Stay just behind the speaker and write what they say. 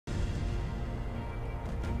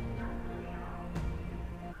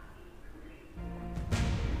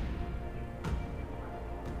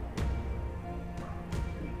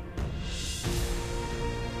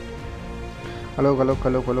Hello hello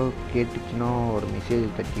hello hello கேட்டுச்சுன்னா ஒரு message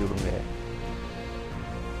தட்டி விடுங்க.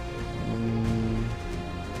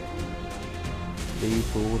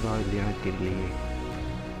 போகுதா இல்லையான்னு தெரியலையே.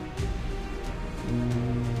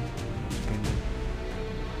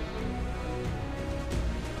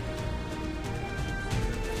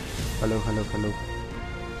 Hello hello hello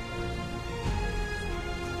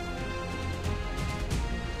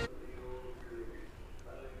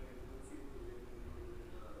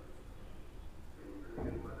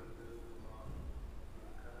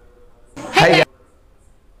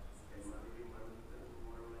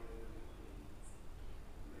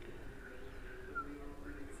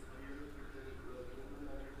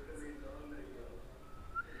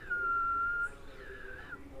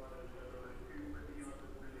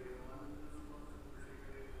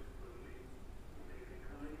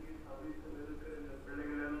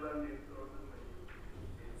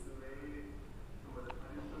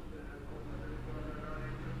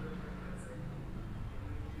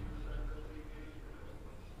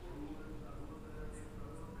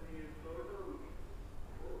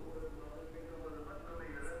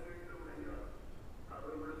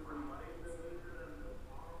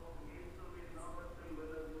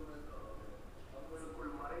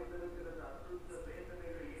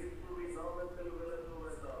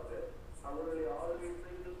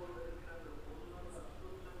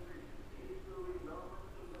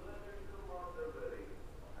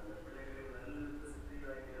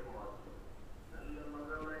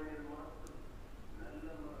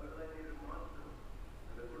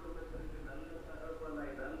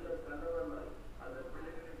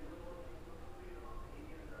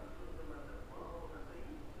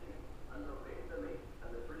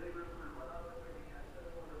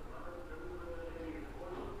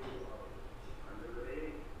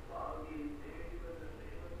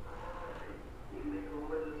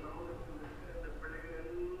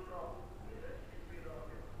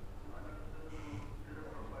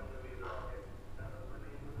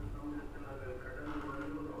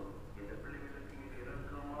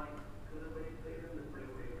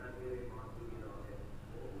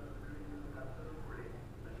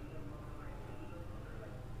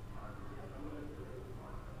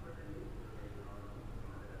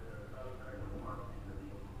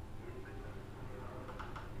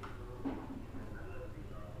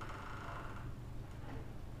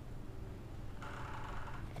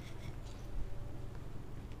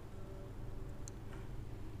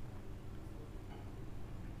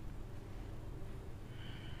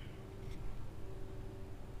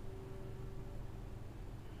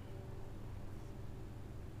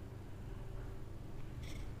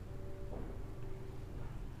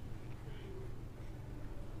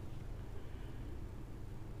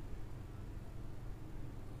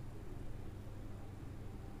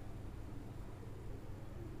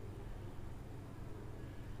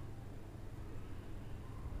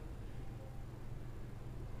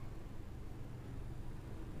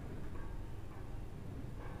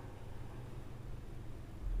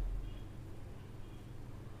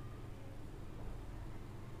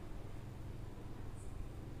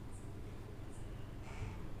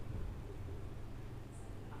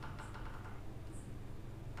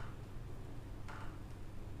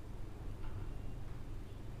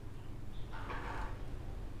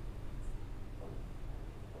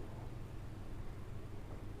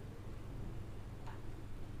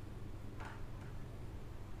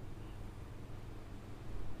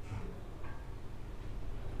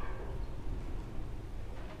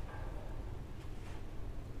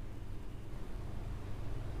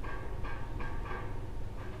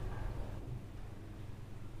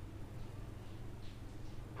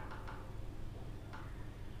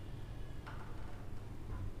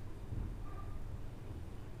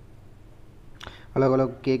hello hello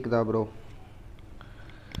கேக்குதா bro?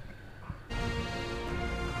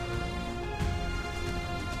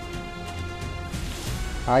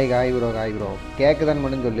 Hi hi bro, hi bro. கேட்குதான்னு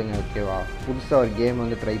மட்டும் சொல்லுங்கள், ஓகேவா? புதுசாக ஒரு கேம்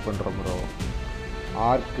வந்து ட்ரை பண்ணுறோம் ப்ரோ,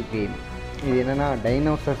 ஆர்க் கேம். இது என்னென்னா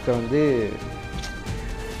டைனோசர்ஸை வந்து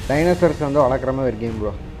வளர்க்குற மாதிரி ஒரு கேம்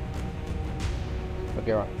ப்ரோ,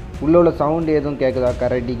 ஓகேவா? உள்ள சவுண்டு எதுவும் கேட்குதா?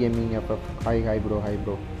 கரடி gaming FF. Hi hi bro, hi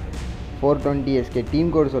bro. 420 SK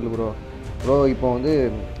team கோடு சொல்லு ப்ரோ. ப்ரோ இப்போ வந்து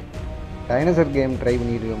டைனோசர் கேம் ட்ரை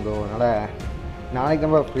பண்ணிகிட்டு இருக்கேன் ப்ரோ, அதனால் நாளைக்கு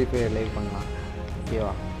நம்ம ஃப்ரீ ஃபயர் லைவ் பண்ணலாம்,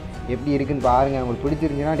 ஓகேவா? எப்படி இருக்குன்னு பாருங்கள். உங்களுக்கு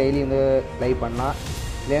பிடிச்சிருந்துச்சின்னா டெய்லி வந்து லைவ் பண்ணலாம்,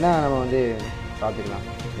 இல்லைன்னா நம்ம வந்து பார்த்துக்கலாம்.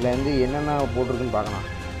 இதில் வந்து என்னென்ன போட்டிருக்குன்னு பார்க்கலாம்.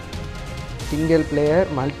 Single player,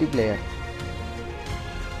 multi player,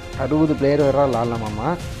 60 player வர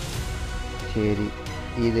விளாட்லாமாம்மா. சரி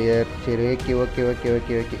இது சரி, okay okay okay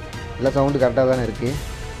okay okay. எல்லாம் சவுண்டு கரெக்டாக தானே இருக்குது.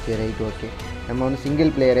 சரி ரைட், ஓகே. நம்ம வந்து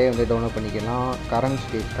சிங்கிள் பிளேயரே வந்து டவுன்லோட் பண்ணிக்கலாம். கரண்ட்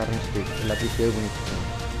ஸ்டேஜ் எல்லாத்தையும் சேவ் பண்ணி வச்சுக்கலாம்.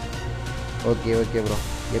 Okay bro.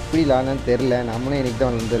 எப்படி விளாட்னு தெரில, நம்மளும் இன்றைக்கி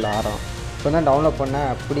தான் வந்து விளாட்றோம். இப்போ தான் டவுன்லோட் பண்ணேன்,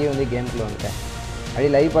 அப்படியே வந்து கேமுக்குள்ளே வந்துட்டேன்.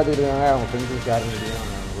 அப்படியே லைவ் பார்த்துட்டு இருக்காங்க, அவங்க ஃப்ரெண்ட்ஸுக்கு ஷேர் பண்ணிக்கலாம்,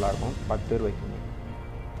 நல்லாயிருக்கும். 10 பேர் வைக்கணும்.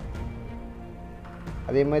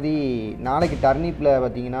 அதே மாதிரி நாளைக்கு டர்னிப்பில்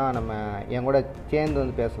பார்த்தீங்கன்னா நம்ம என் கூட சேர்ந்து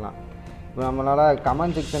வந்து பேசலாம். இப்போ நம்மளால்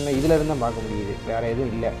கமெண்ட் செக்ஷனில் இதில் இருந்து தான் பார்க்க முடியுது, வேறு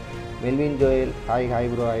எதுவும் இல்லை. Melvin Joel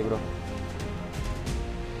hi bro.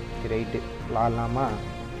 Right விளாட்லாமா?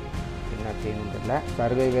 என்ன செய்யணும் தெரியல.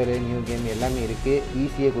 சர்வைவர் நியூ கேம் எல்லாமே இருக்குது.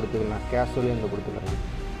 ஈஸியாக கொடுத்துக்கலாம், கேஷுவலே வந்து கொடுத்துக்கலாம்.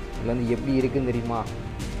 இதில் வந்து எப்படி இருக்குதுன்னு தெரியுமா?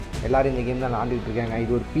 எல்லோரும் இந்த கேம் தான் விளாண்டுக்கிட்டு இருக்காங்க.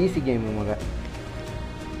 இது ஒரு பிசி கேம்.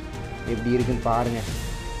 எப்படி இருக்குன்னு பாருங்கள்.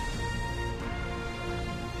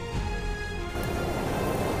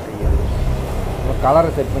 கலரை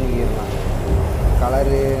செட் பண்ணிக்கலாம்.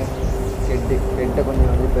 கலரு ரெட்டை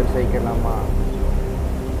கொஞ்சம் வந்து பெருசாகிக்கலாமா?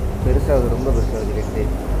 பெருசாகுது, ரொம்ப பெருசாகுது ரெட்டு.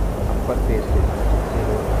 அப்பர் ஃபேஸு,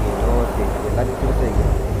 சரி ஓகே. லோவர் ஃபேஸ் எல்லாத்தையும்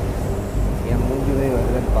பெருசாகிக்கலாம். என் மூஞ்சுமே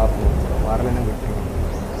வருதுன்னு பார்ப்போம், வரலன்னு விட்டுருவோம்.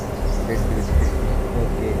 Red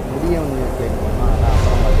okay. முடிய வந்து கேட்கணுமா? நான்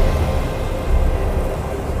அப்புறம் பார்த்துக்கிறேன்.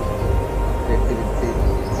 ரெட்டு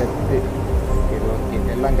ஸ்டெப்பு சரி ஓகே.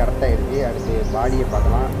 எல்லாம் கரெக்டாக இருக்குது. அடுத்து பாடியை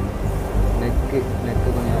பார்க்கலாம். நெக்கு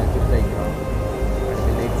கொஞ்சம் பெருசாகிக்கிறோம்.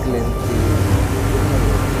 அடுத்து நெக் லென்த்து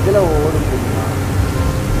இதில் ஓடும் தெரியுமா?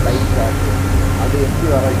 லைட் ஷாட் அது எப்படி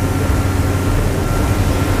வர வைக்கிது?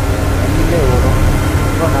 வண்டியிலே ஓடும்.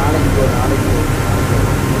 இப்போ நாளைக்கு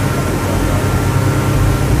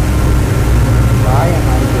காய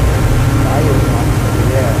நாளைக்கு ஒரு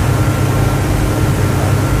மாதத்துலேயே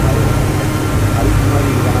அதுக்கு மாதிரி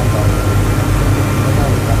இதுதானா பார்க்கணும்.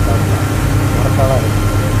 கரெக்டாக இருக்கும், முறக்காலாக இருக்குது.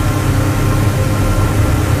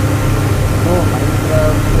 ஸோ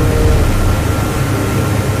மைன்கிராஃப்ட்டு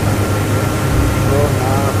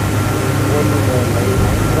நான்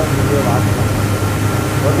மைன்கிராஃப்ட் வீடியோ வாட்ச் பண்ணேன்.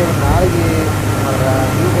 ஓகே, நாளைக்கு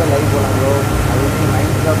வீடியோ லைவ் போகலாம் ப்ரோ. அது வந்து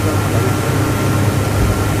மைன்கிராஃப்ட் லைவ்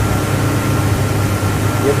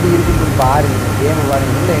எப்படி இருக்குன்னு பாருங்கள். கேமை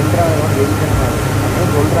பாருங்கள். இல்லை என்ட்ராக வெயிட்டனாக இருக்கும்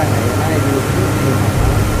அப்படின்னு சொல்கிறாங்க. ஏன்னா இது ஒரு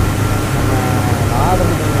நம்ம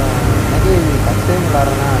ஆடுறது எனக்கே இது ஃபஸ்ட் டைம்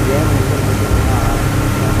விளாட்றேன்னா கேம்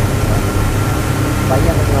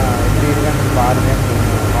பையன் கொஞ்சம் எப்படி இருக்கான்னு பாருங்கள்.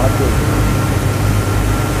 கொஞ்சம் வளர்த்து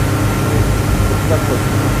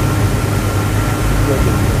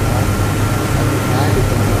வைக்கணும். அது ஹேண்டு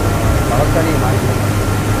கொஞ்சம் வளர்த்தாலே மாறிக்கணும்.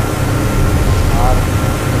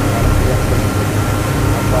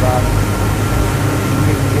 அப்புறம்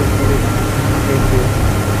இங்கே கேட்டு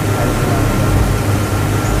அதுக்கெல்லாம்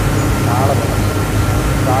நாளப்படம்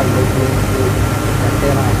கால் லைட்டு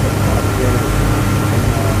கட்டையெல்லாம் வளர்த்து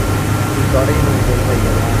தொடங்கி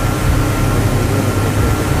பெருசாகிக்கலாம்.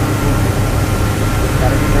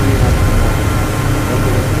 கரெக்டாக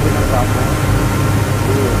ஓகே நான் பார்ப்பேன்.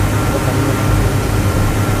 இது ரொம்ப கம்மி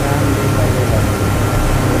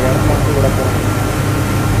ஒரு இடத்துல வந்து கூட போகணும்.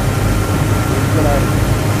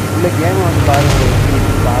 இல்லை கேமை வந்து பாருங்கள், எப்படி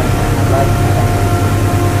பாருங்கள், நல்லா இருக்குங்களா?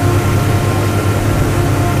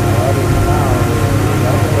 அதாவது என்னன்னா ஒரு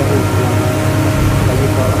இடத்துல வந்து கையை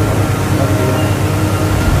போகலாம்.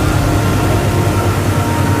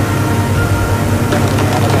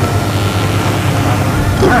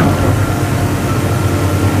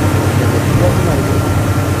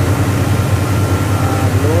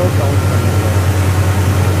 லோ சவுண்ட்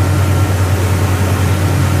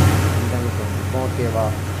ஓகேவா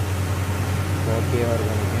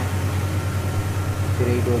இருக்கும். சரி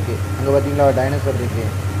ரைட் ஓகே. அங்கே பார்த்தீங்களா டைனோசர் இருக்குது.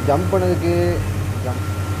 ஜம்ப் பண்ணதுக்கு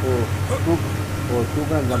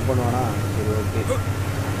தூக்குனா ஜம்ப் பண்ணுவானா? சரி ஓகே.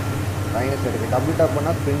 டைனோசர் இருக்குது. டபுள் டாப்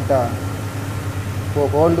பண்ணால் ஸ்ப்ரிண்ட்டா?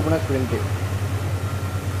 ஹோல்டு பண்ணால் ஸ்ப்ரிண்ட்டு.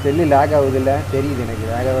 செல்லு லேக் ஆகுது இல்லை? தெரியுது, எனக்கு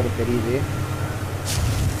லேக் ஆகிறது தெரியுது.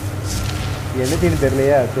 என்னத்தின்னு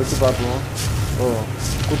தெரியலையா? தொட்டு பார்ப்போம்.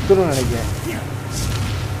 குத்துரும் நினைக்கிறேன்.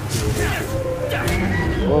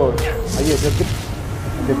 ஐயோ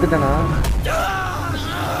செத்துட்டேனா?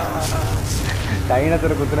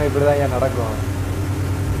 டைனோசரை குத்துனா இப்படி தான் ஏன் நடக்கும்?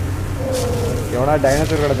 எவனா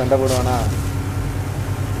டைனோசரோட சண்டை போடுவானா?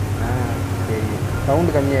 சரி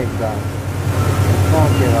சவுண்டு கம்மியாகிடுச்சா?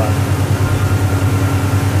 ஓகேவா?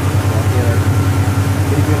 ஓகேவா.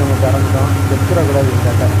 திருப்பி நம்ம திறந்துட்டோம். செத்துடக்கூடாது.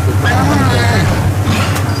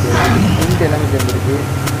 ஸ்ப்ரிண்ட் எல்லாமே தெரிஞ்சிருக்கு.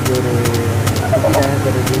 இது ஒரு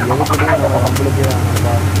டைனோசர் இருக்குது. எதுக்குள்ளேயும் நம்ம நம்மளுக்கே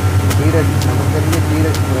நல்லா டீரட் நமக்கு தெரிஞ்ச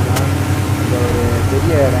டீரட் போனா இந்த ஒரு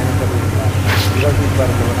பெரிய டைனோசர் இருக்குங்களா? யுவர்ஷிப்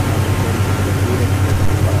பாருங்க. டீரட்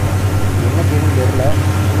என்ன செய்யணும்னு தெரியல.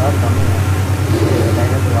 ஏதாவது பண்ணுங்க.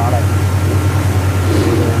 டைனோசர் ஆடாச்சு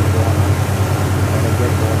போகணும்.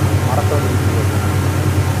 மரத்தோடு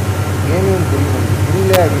கேமிங்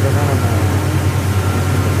புரியல அப்படின்னா நம்ம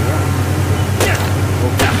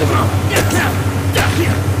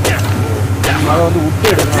அதை வந்து விட்டு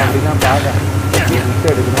எடுக்கணும் அப்படின்னா பார்க்கேன். விட்டு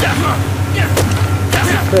எடுக்கணும்.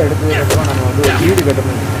 விட்டு எடுத்ததுக்கப்புறம் நம்ம வந்து ஒரு வீடு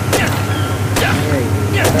கட்டணும்.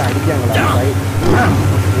 அடிக்காங்களா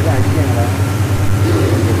இது அடிக்காங்களா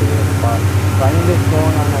ஃபைனல்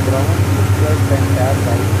ஸ்டோன் ஆன கிரவுண்ட்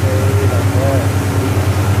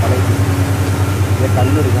கலைக்கு இதே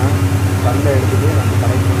கல் இருக்கான். கல்லை எடுத்துட்டு நம்ம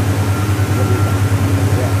கலைக்கணும்.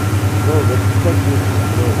 ஸோ வெப்சைட்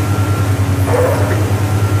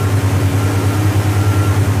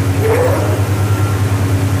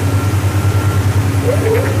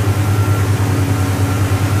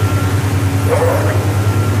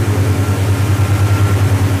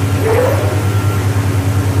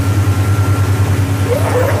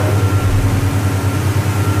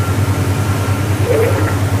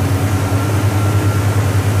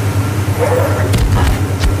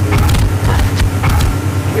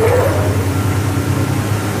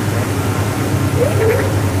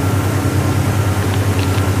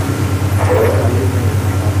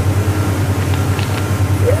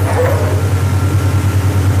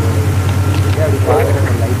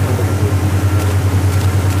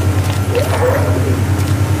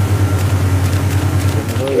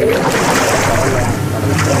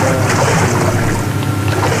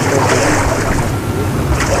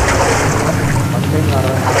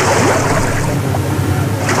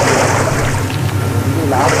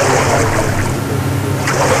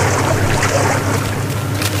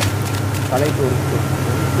கலைக்கு ஒரு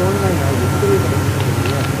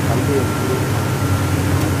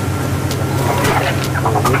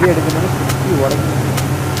எது எடுக்கணும்னு சுற்றி உடஞ்சி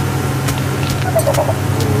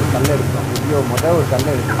கல்லை எடுக்கணும். வீடியோ மொதல் ஒரு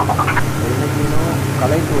கல்லை எடுக்கணும். என்ன செய்யணும்?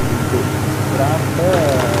 கலைக்கு ஒரு இது கிராஃப்டை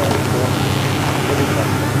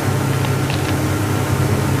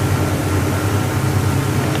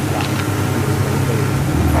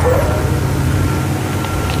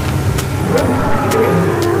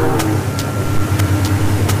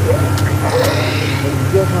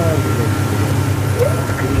வித்தியாசமாக இருக்குது.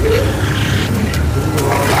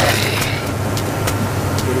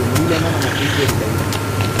 சரி முடியலன்னா நம்ம தூக்கி எடுக்கலாம்.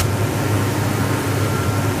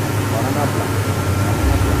 வரணாப்லாம்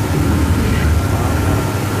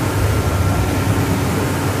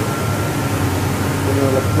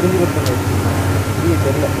கொஞ்சம் புரிஞ்சுக்கிட்டு புரிய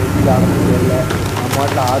தெரியல. வெளியில் ஆரம்பிச்சு தெரியல. நம்ம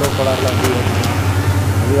மாட்டில் ஆர்வ கோளாறுல வந்து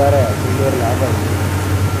அது வேறு கொஞ்சம் வேறு லேக் ஆகுது.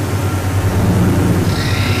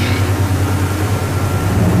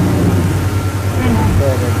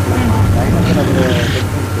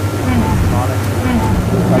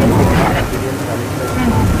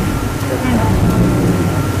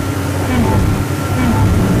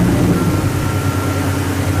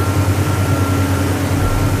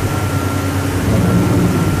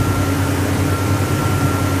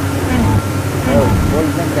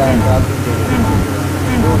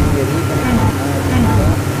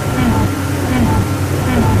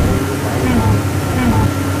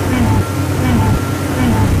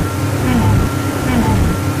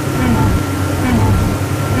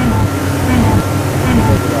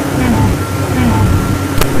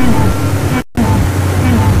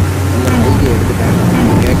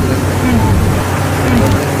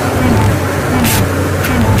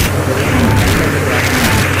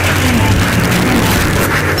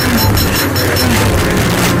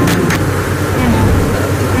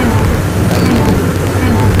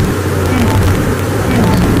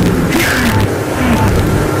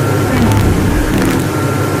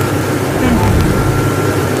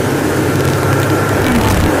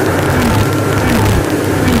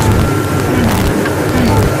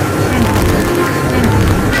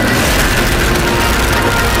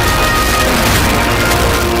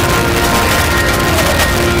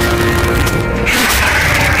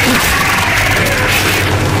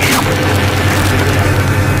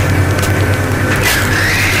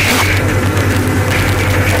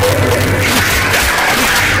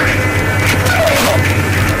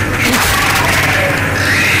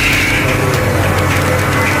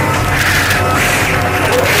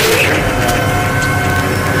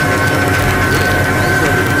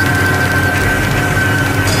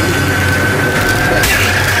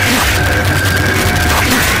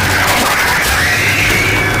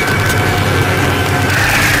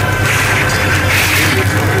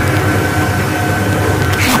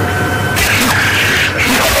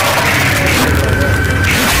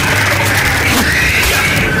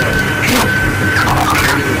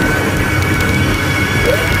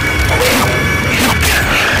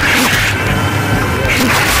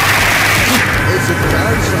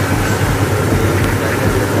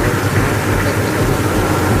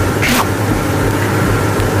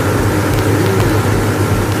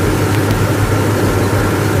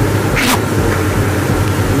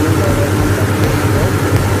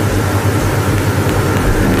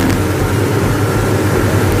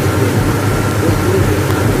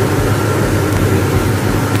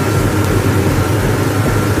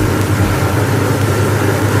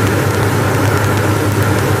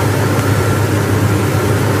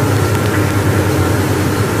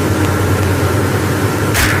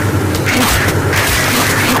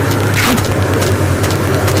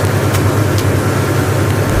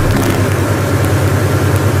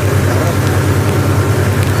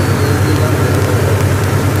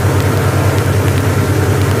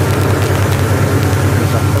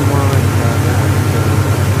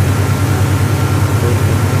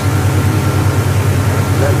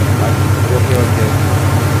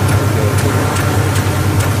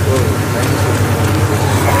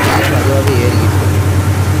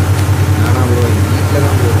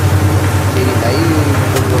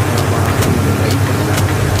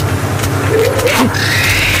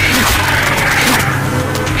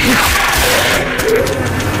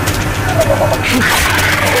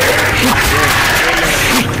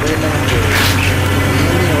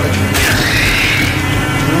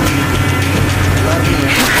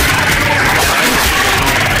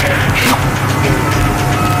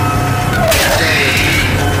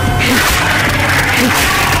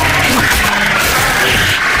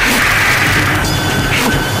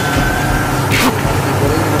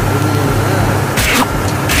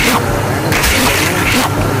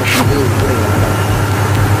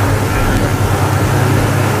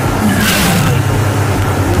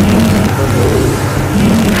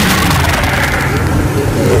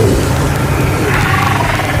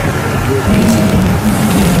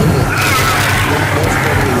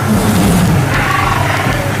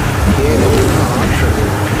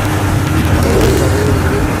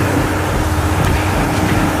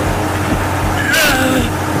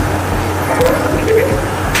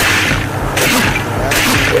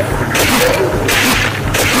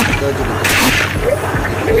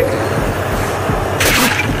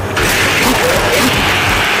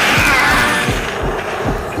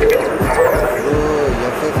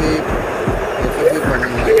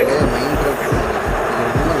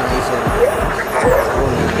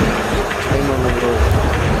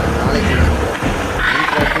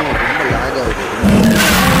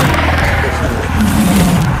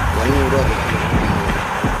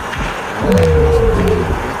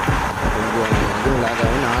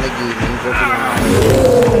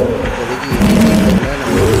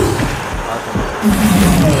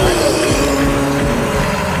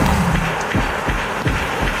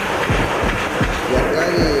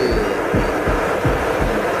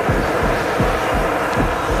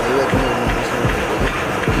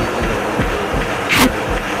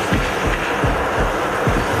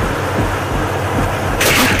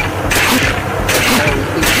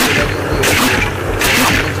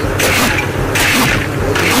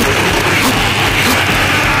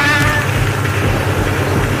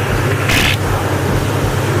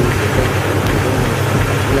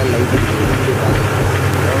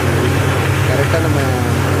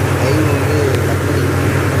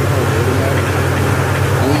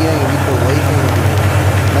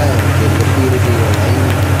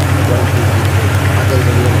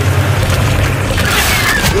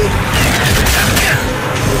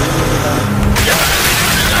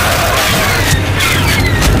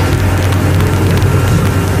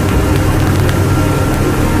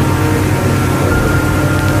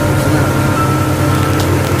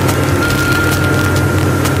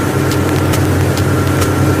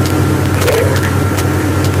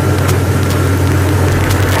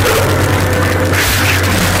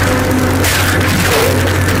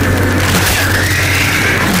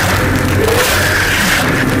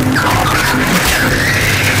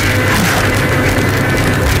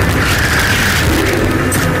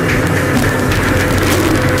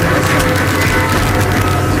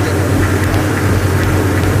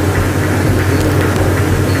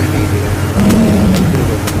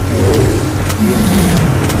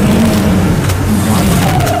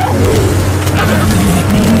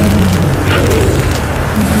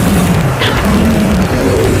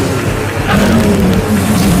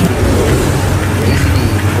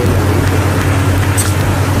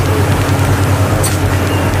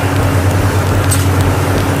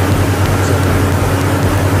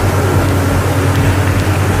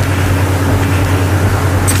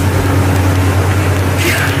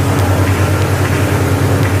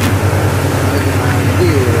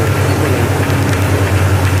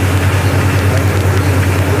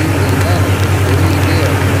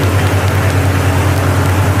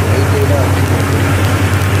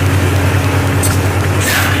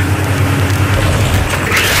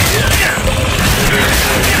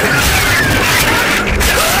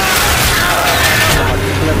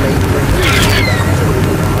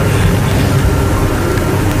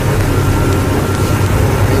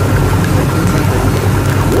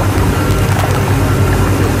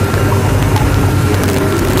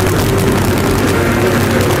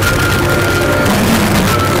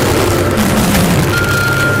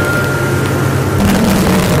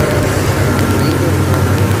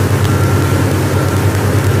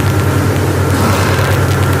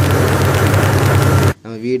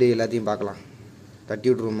 தட்டி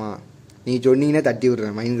விட்ருவோமா? நீ சொன்னீங்கன்னா தட்டி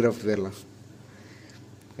விட்றேன். மைன்கிராஃப்ட் பேர்லாம்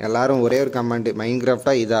எல்லோரும் ஒரே ஒரு கமெண்ட்,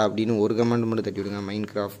 மைன்கிராஃப்டாக இதா அப்படின்னு ஒரு கமெண்ட் மட்டும் தட்டி விடுங்க.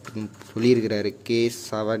 மைன்கிராஃப்ட்னு சொல்லியிருக்கிறாரு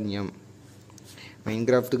K7M.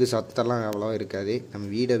 மைன்கிராஃப்ட்டுக்கு சத்தெல்லாம் அவ்வளோவா இருக்காது. நம்ம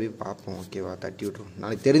வீடை போய் பார்ப்போம். ஓகேவா? தட்டி விட்ருவோம்.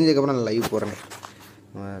 நாளைக்கு தெரிஞ்சதுக்கப்புறம் நான் லைவ் போடுறேன்.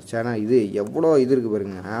 சேனல் இது எவ்வளோ இது இருக்குது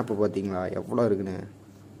பாருங்க. ஆப்பு பார்த்தீங்களா எவ்வளோ இருக்குன்னு?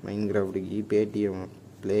 மைன்கிராஃப்ட்டுக்கு பேடிஎம்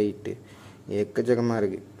பிளேட்டு எக்கச்சக்கமாக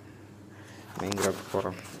இருக்குது. மைன்கிராஃப்ட்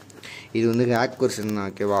போகிறோம். இது வந்து ஹேக் வெர்ஷன் தான்.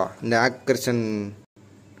 ஓகேவா? இந்த ஹேக் வெர்ஷன்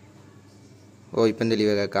இப்போ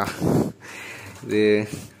தெளிவாக்கா இது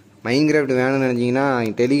மைன்கிராஃப்ட் வேணும்னு நினச்சிங்கன்னா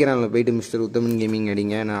டெலிகிராமில் போய்ட்டு மிஸ்டர் உத்தமன் கேமிங்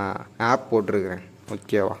அடிங்க. நான் ஆப் போட்டிருக்கிறேன்.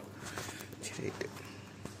 ஓகேவா? சரி.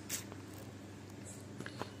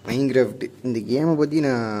 மைன்கிராஃப்ட் இந்த கேமை பற்றி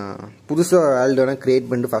நான் புதுசாக வேல்டோனா க்ரியேட்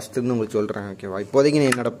பண்ணிட்டு ஃபஸ்ட்டுன்னு உங்களுக்கு சொல்கிறேன். ஓகேவா? இப்போதைக்கு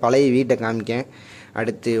நான் என்னோடய பழைய வீட்டை காமிக்கேன்.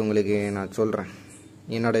 அடுத்து உங்களுக்கு நான் சொல்கிறேன்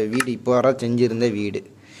என்னோடய வீடு இப்போ வர செஞ்சுருந்த வீடு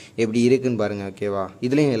எப்படி இருக்குன்னு பாருங்கள். ஓகேவா?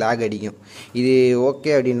 இதுலேயும் லேக் அடிக்கும். இது ஓகே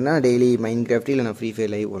அப்படின்னா டெய்லி மைன்கிராஃப்ட் இல்லை நான் ஃப்ரீ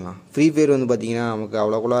ஃபயர் லைவ் போடலாம். ஃப்ரீ ஃபயர் வந்து பார்த்திங்கன்னா நமக்கு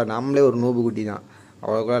அவ்வளோக்குள்ள நம்மளே ஒரு நூபு குட்டி தான்,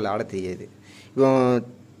 அவ்வளோக்குள்ள விளாட தெரியாது. இப்போ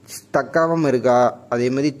ஸ்டக்காகவும் இருக்கா, அதே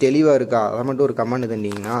மாதிரி தெளிவாக இருக்கா, அதை மட்டும் ஒரு கமெண்ட்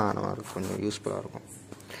தந்தீங்கன்னா நமக்கு கொஞ்சம் யூஸ்ஃபுல்லாக இருக்கும்.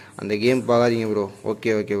 அந்த கேம் பார்க்காதீங்க ப்ரோ.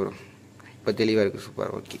 ஓகே ப்ரோ, இப்போ தெளிவாக இருக்குது.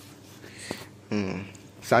 சூப்பர். ஓகே.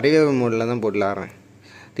 சர்வைவல் மோடில் தான் போட்டு விளாட்றேன்.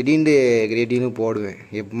 திடீர்னு க்ரியேட்டிவ்னு போடுவேன்.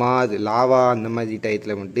 எப்பமா அது லாவா அந்த மாதிரி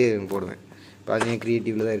டயத்தில் மட்டும் போடுவேன். பார்த்தீங்கன்னா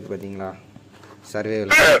க்ரியேட்டிவில் தான் இருக்குது. பார்த்தீங்களா?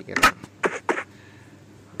 சர்வைவல்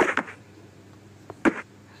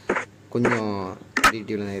கொஞ்சம்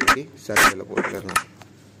க்ரியேட்டிவில் தான் இருக்குது. சர்வைவலில் போட்டுக்கலாம்.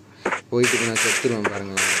 போயிட்டு நான் செத்துருவேன்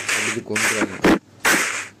பாருங்களேன். அதுக்கு கொண்டுருவாங்க.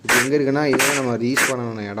 இப்போ எங்கே இருக்குன்னா இதெல்லாம் நம்ம ரீஸ்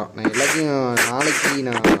பண்ண இடம். நான் எல்லாத்தையும் நாளைக்கு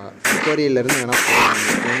நான் டுட்டோரியல்லேருந்து வேணால்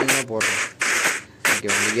போடுறேன். போடுறேன். ஓகே.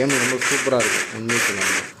 அந்த கேம் ரொம்ப சூப்பராக இருக்கும். உண்மையை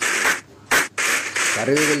சொல்லணும்.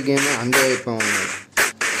 சர்வைவல் கேமு அந்த இப்போ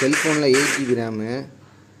செல்ஃபோனில் 8 GB ரேமு.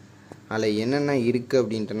 அதில் என்னென்ன இருக்குது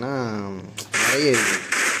அப்படின்ட்டுனா நிறைய இருக்குது.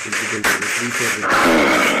 ஃப்ரீ ஃபயர் இருக்குது,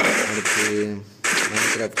 அடுத்து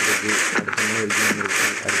மைன்கிராஃப்ட் இருக்குது, அடுத்து இன்னொரு கேம்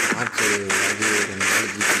இருக்குது, அடுத்து ஆர்க் அது ஒரு 4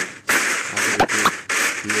 GB அது இருக்குது.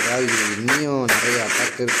 இது ஏதாவது இன்னும் நிறைய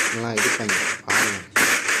அட்டாக்கர்ஸ்லாம் இருப்பாங்க. பாருங்கள்.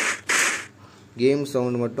 கேம்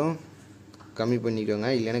சவுண்டு மட்டும் கம்மி பண்ணிக்கோங்க,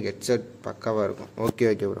 இல்லைன்னா ஹெட்செட் பக்காவாக இருக்கும். Okay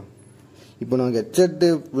bro. இப்போ நான் ஹெட்செட்டு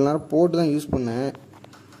இவ்வளோ நேரம் போட்டு தான் யூஸ் பண்ணேன்.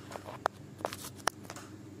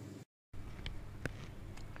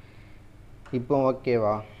 இப்போ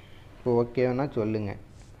ஓகேவா? இப்போ ஓகேன்னா சொல்லுங்கள்.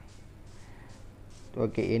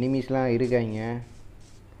 ஓகே. எனிமீஸ்லாம் இருக்காங்க.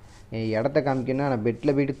 இடத்த காமிக்கணும்னா நான்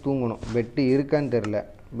பெட்டில் போய்ட்டு தூங்கணும். பெட்டு இருக்கான்னு தெரில.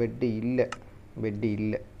 பெட்டு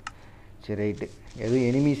இல்லை. சரி, ரைட்டு. எதுவும்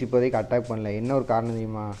எனிமீஸ் இப்போதைக்கு அட்டாக் பண்ணல. என்ன ஒரு காரணம்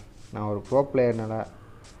தெரியுமா? நான் ஒரு ப்ரோ பிளேயர்னால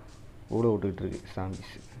ஊட விட்டுக்கிட்டுருக்கு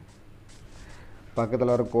சாம்பிஸ்.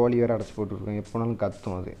 பக்கத்தில் வர கோழி வேறு அடைச்சி போட்டுருக்கேன். எப்போனாலும்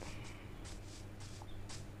கத்தும் அது.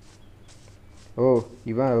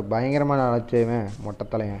 இவன் பயங்கரமான அழைச்சவன்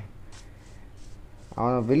மொட்டைத்தலையன்.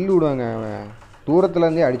 அவன் வெள்ளி விடுவாங்க. அவன்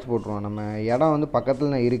தூரத்துலேருந்தே அடித்து போட்டுருவான். நம்ம இடம் வந்து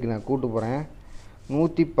பக்கத்தில் நான் இருக்குது. நான் கூப்பிட்டு போகிறேன்.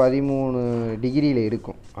 113 டிகிரியில்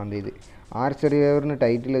இருக்கும் அந்த இது. ஆர்ச்சரியர்னு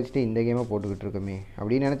டைட்டில் வச்சுட்டு இந்த கேமை போட்டுக்கிட்டு இருக்கோமே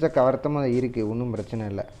அப்படின்னு நினச்சா கவர்த்தமாக இருக்குது. ஒன்றும் பிரச்சனை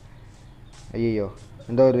இல்லை. ஐயோ,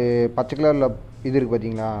 இந்த ஒரு பச்சை கலரில் இது இருக்குது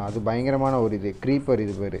பார்த்தீங்களா? அது பயங்கரமான ஒரு இது க்ரீப்பர்.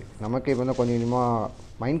 இது பேர். நமக்கு இப்போ வந்து கொஞ்சம் கொஞ்சமாக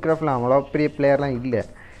மைன்கிராஃப்டில் அவ்வளோ பெரிய பிளேயர்லாம் இல்லை.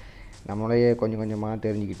 நம்மளையே கொஞ்சம் கொஞ்சமாக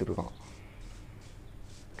தெரிஞ்சுக்கிட்டு இருக்கோம்.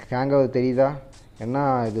 ஹேங் ஆகுது தெரியுதா? ஏன்னா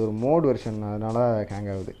இது ஒரு மோட் வெர்ஷன், அதனால் ஹேங்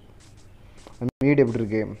ஆகுது. வீடு எப்படி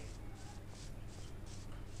இருக்கு?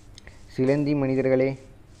 சிலந்தி மனிதர்களே,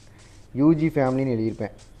 யூஜி ஃபேமிலின்னு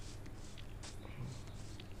எழுதியிருப்பேன்.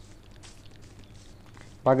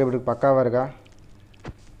 பார்க்க எப்படி பக்காவாக இருக்கா?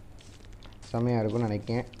 செம்மையாக இருக்கும்னு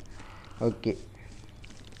நினைக்கிறேன். ஓகே.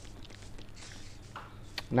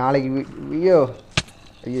 நாளைக்கு ஐயோ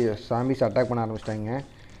சாம்பிஸ் அட்டாக் பண்ண ஆரம்பிச்சிட்டாங்க.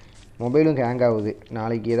 மொபைலும் ஹேங் ஆகுது.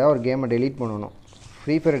 நாளைக்கு ஏதாவது ஒரு கேமை டெலீட் பண்ணணும்.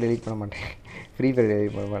 ஃப்ரீ ஃபயரை டெலீட் பண்ண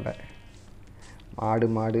மாட்டேன்.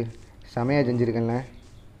 மாடு செமையாக செஞ்சுருக்கேன்ல.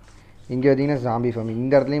 இங்கே பார்த்தீங்கன்னா சாம்பி ஃபேமிலி.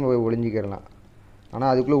 இந்த இடத்துலையும் போய் ஒளிஞ்சிக்கிறலாம்.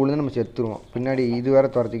 ஆனால் அதுக்குள்ளே விழுந்து நம்ம செத்துருவோம். பின்னாடி இது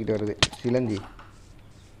வேறு துரத்திக்கிட்டு வருது சிலந்தி.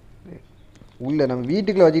 உள்ளே நம்ம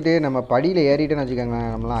வீட்டுக்குள்ளே வச்சுட்டு நம்ம படியில் ஏறிட்டேன்னு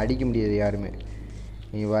வச்சுக்கோங்களேன், நம்மளாம் அடிக்க முடியாது யாருமே.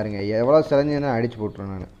 நீங்கள் பாருங்கள் எவ்வளோ சிலஞ்சுன்னா அடித்து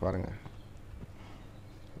போட்டுருவேன் நான். பாருங்கள்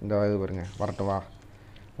இந்த இது பாருங்கள். வரட்டவா?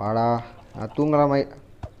 வாடா. நான் தூங்கலாமா?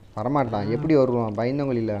 வரமாட்டான். எப்படி வருவான்?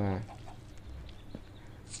 பயந்தவங்க இல்லை.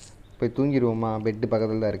 போய் தூங்கிடுவோம்மா. பெட்டு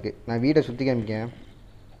பக்கத்தில் தான் இருக்குது. நான் வீட்டை சுற்றி காமிக்கேன்.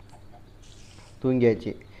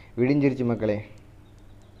 தூங்கியாச்சு. விடிஞ்சிருச்சு மக்களே,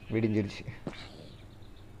 விடிஞ்சிருச்சு.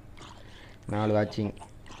 4 வாட்சிங்.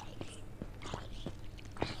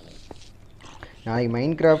 நாளைக்கு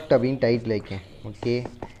மைன்கிராஃப்ட் அப்படின்னு டைட்டில் வைக்கேன். ஓகே.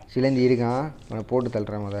 சிலந்தி இருக்கான், அவனை போட்டு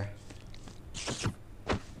தள்ளுறேன்.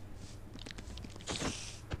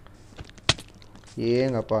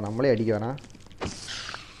 ஏங்கப்பா நம்மளே அடிக்க வேணாம்.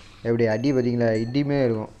 எப்படி அடி பார்த்தீங்களா, இடியுமே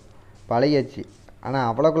இருக்கும். பழகியாச்சு, ஆனால்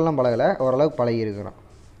அவ்வளோக்குலாம் பழகலை, ஓரளவுக்கு பழகி இருக்கிறோம்.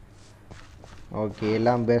 ஓகே,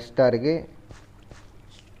 எல்லாம் பெஸ்ட்டாக இருக்குது.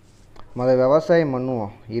 விவசாயம்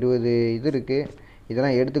பண்ணுவோம். 20 இது இருக்குது,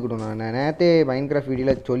 இதெல்லாம் எடுத்துக்கிட்டோம். நான் நேற்றே மைன்கிராஃப்ட்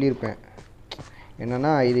வீடியோவில் சொல்லியிருப்பேன்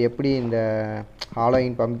என்னென்னா இது எப்படி இந்த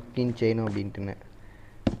ஹாலோவின் பம்ப்கின் செய்யணும் அப்படின்ட்டுன்னு.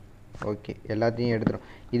 ஓகே, எல்லாத்தையும் எடுத்துடும்.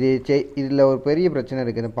 இதில் ஒரு பெரிய பிரச்சனை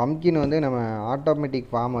இருக்குது. இந்த பம்ப்கின் வந்து நம்ம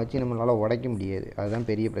ஆட்டோமேட்டிக் ஃபார்மை வச்சு நம்மளால் உடைக்க முடியாது. அதுதான்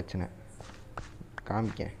பெரிய பிரச்சனை.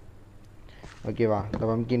 காமிக்க ஓகேவா? இந்த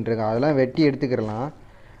பம்ப்கின் இருக்கு, அதெல்லாம் வெட்டி எடுத்துக்கிறலாம்.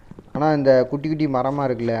 ஆனால் இந்த குட்டி குட்டி மரமாக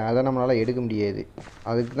இருக்குல்ல, அதை நம்மளால் எடுக்க முடியாது.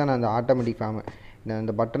 அதுக்கு தான் நான் அந்த ஆட்டோமேட்டிக் ஃபார்மு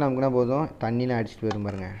இந்த பட்டனை அமுக்குனா போதும், தண்ணிலாம் அடிச்சுட்டு வரும்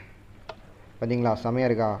பாருங்க. பார்த்தீங்களா, செமையாக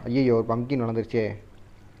இருக்கா? ஐயோ, ஒரு பம்ப்கின் வளர்ந்துருச்சே.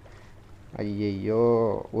 ஐயோ,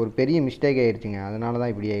 ஒரு பெரிய மிஸ்டேக் ஆகிடுச்சிங்க. அதனால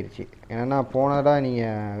தான் இப்படி ஆயிடுச்சு. ஏன்னா போனதாக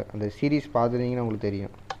நீங்கள் அந்த சீரீஸ் பார்த்துருந்தீங்கன்னா உங்களுக்கு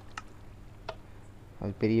தெரியும்.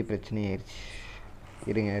 அது பெரிய பிரச்சனையாயிருச்சு.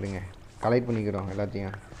 இருங்க கலெக்ட் பண்ணிக்கிறோம்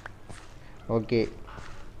எல்லாத்தையும். ஓகே,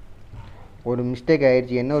 ஒரு மிஸ்டேக்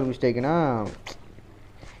ஆகிடுச்சி. என்ன ஒரு மிஸ்டேக்குனா,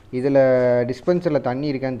 இதில் டிஸ்பென்சரில் தண்ணி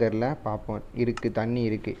இருக்கான்னு தெரில. பார்ப்போம். இருக்குது, தண்ணி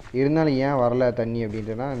இருக்குது. இருந்தாலும் ஏன் வரல தண்ணி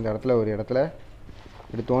அப்படின்றனா, இந்த இடத்துல ஒரு இடத்துல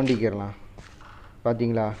இப்படி தோண்டிக்கிறலாம்.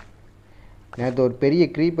 பார்த்தீங்களா, நேற்று ஒரு பெரிய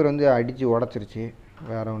க்ரீப்பர் வந்து அடித்து உடச்சிருச்சு,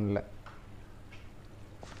 வேறு ஒன்றும் இல்லை.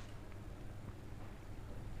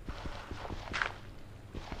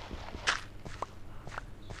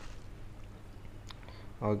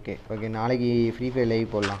 ஓகே, நாளைக்கு ஃப்ரீ ஃபயர்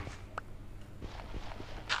லைவ் போடலாம்.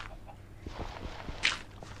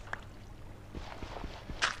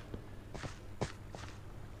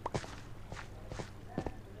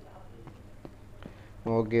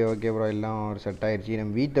 ஓகே ப்ரோ, எல்லாம் ஒரு செட் ஆகிடுச்சி.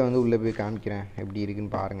 நம்ம வீட்டை வந்து உள்ளே போய் காமிக்கிறேன், எப்படி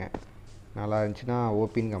இருக்குன்னு பாருங்கள். நல்லா இருந்துச்சுன்னா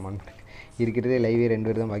ஓபின்னு கமெண்ட். இருக்கிறதே லைவே 2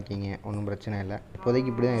 பேர் தான் பார்க்கிங்க, ஒன்றும் பிரச்சனை இல்லை.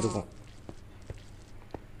 இப்போதைக்கு இப்படி தான் இருக்கும்.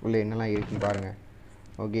 உள்ளே என்னெல்லாம் இருக்குன்னு பாருங்கள்.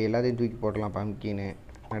 ஓகே, எல்லாத்தையும் தூக்கி போட்டலாம். பம்ப்கின்னு,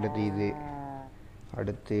 அடுத்து இது,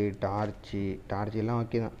 அடுத்து டார்ச்சு எல்லாம்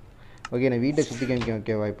ஓகே தான். ஓகே, நான் வீட்டை சுற்றி காமிக்க.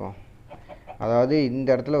 ஓகேவா? இப்போ அதாவது இந்த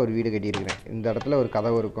இடத்துல ஒரு வீடு கட்டியிருக்கிறேன். இந்த இடத்துல ஒரு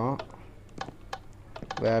கதவு இருக்கும்.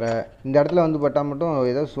 வேறு இந்த இடத்துல வந்து பட்டால் மட்டும்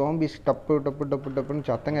ஏதோ சோம்பிஸ் டப்புன்னு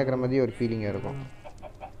சத்தம் கேட்குற மாதிரி ஒரு ஃபீலிங்காக இருக்கும்.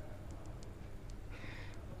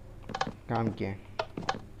 காமிக்க.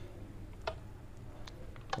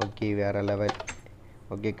 ஓகே, வேறு லெவல்.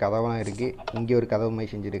 ஓகே, கதவெலாம் இருக்குது. இங்கே ஒரு கதவு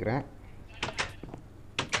மாதிரி செஞ்சுருக்கிறேன்.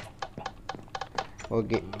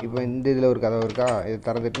 ஓகே, இப்போ இந்த இதில் ஒரு கதவு இருக்கா, இது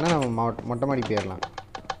திறந்துட்டுனா நம்ம மொட்டை மாடி போயிடலாம்.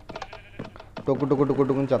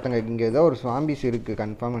 கொட்டுக்குன்னு சத்தம் கேட்கு. இங்கே ஏதோ ஒரு சாம்பிஸ் இருக்குது,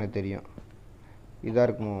 கன்ஃபார்ம் எனக்கு தெரியும். இதாக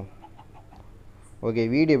இருக்குமோ? ஓகே,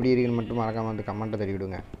 வீடு எப்படி இருக்குன்னு மட்டும் மறக்காமல் வந்து கமெண்ட்டை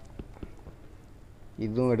தெரிவிடுங்க.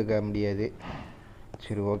 இதுவும் எடுக்க முடியாது.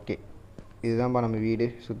 சரி, ஓகே, இதுதான்ப்பா நம்ம வீடு.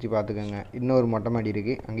 சுற்றி பார்த்துக்கோங்க. இன்னொரு மொட்டை மாடி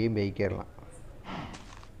இருக்குது, அங்கேயும் பைக்கேறலாம்.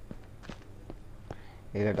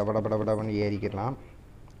 இதில் டப்படப்படப்படன்னு ஏறிக்கிடலாம்.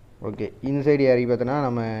 ஓகே, இந்த சைடு ஏறி பார்த்தோன்னா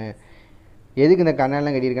நம்ம எதுக்கு இந்த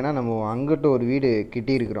கண்ணெல்லாம் கட்டியிருக்கேன்னா, நம்ம அங்கிட்ட ஒரு வீடு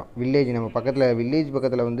கட்டியிருக்கிறோம். வில்லேஜ் நம்ம பக்கத்தில், வில்லேஜ்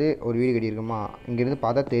பக்கத்தில் வந்து ஒரு வீடு கட்டியிருக்கோமா, இங்கேருந்து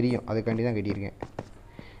பார்த்தா தெரியும். அதுக்காண்டி தான் கட்டியிருக்கேன்,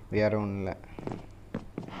 வேறு ஒன்றும் இல்லை.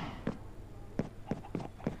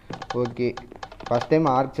 Okay, first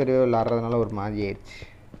time arc survey விளாட்றதுனால ஒரு மாதிரி ஆயிடுச்சு.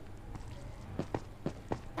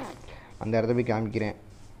 அந்த இடத்த போய் காமிக்கிறேன்.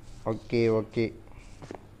 ஓகே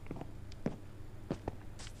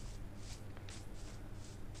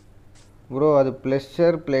ப்ரோ, அது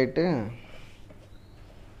ப்ளஷர் பிளேட்டு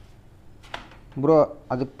ப்ரோ,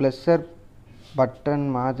 அது ப்ளஷர் பட்டன்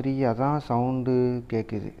மாதிரி, அதான் சவுண்டு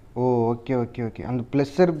கேட்குது. ஓகே, அந்த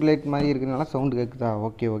ப்ளஷர் பிளேட் மாதிரி இருக்கிறதுனால சவுண்டு கேட்குதா?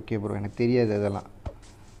 ஓகே ப்ரோ, எனக்கு தெரியாது அதெல்லாம்.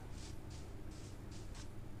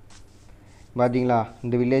 பார்த்தீங்களா,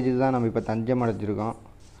 இந்த வில்லேஜ் தான் நம்ம இப்போ தஞ்சம் அடைஞ்சிருக்கோம்.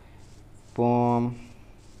 இப்போது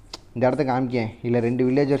இந்த இடத்த காமிக்கேன். இல்லை 2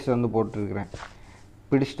 வில்லேஜர்ஸ் வந்து போட்டிருக்கிறேன்,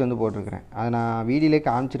 பிடிச்சிட்டு வந்து போட்டிருக்கிறேன். அதை நான் வீடியோலே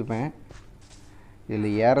காமிச்சிருப்பேன்.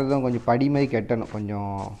 இதில் ஏறதும் கொஞ்சம் படி மாதிரி கட்டணும்.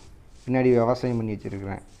 கொஞ்சம் பின்னாடி விவசாயம் பண்ணி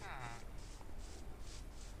வச்சுருக்கிறேன்.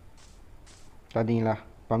 பார்த்தீங்களா,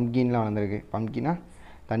 பம்ப்கின்லாம் வளர்ந்துருக்கு. பம்ப்கின்னா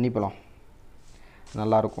தண்ணி பழம்,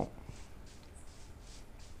 நல்லாயிருக்கும்.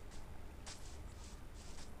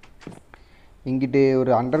 இங்கிட்டு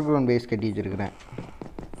ஒரு அண்டர் கிரவுண்ட் பேஸ் கட்டி வச்சுருக்கிறேன்.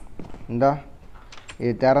 இந்தா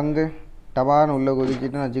இது திறந்து டபார்னு உள்ளே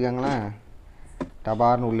குதிச்சுட்டுன்னு வச்சுக்கோங்களேன்,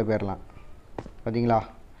 டபார்னு உள்ளே போயிடலாம். பார்த்தீங்களா,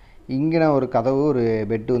 இங்கே நான் ஒரு கதவு, ஒரு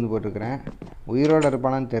பெட்டு வந்து போட்டிருக்கிறேன். உயிரோடு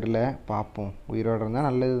இருப்பானான்னு தெரில, பார்ப்போம். உயிரோடு இருந்தால்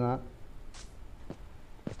நல்லது தான்.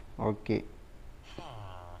 ஓகே,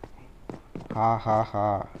 ஹா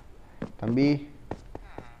தம்பி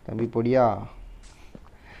பொடியா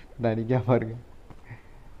நடிக்காம இருக்கு.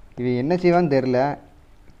 இது என்ன செய்வான்னு தெரில.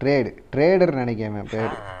 ட்ரேடர் நினைக்கிறேன்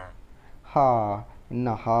பேர். என்ன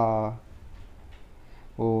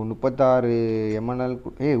ஓ 36 mnl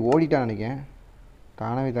ஓடிட்டான்னு நினைக்கிறேன்.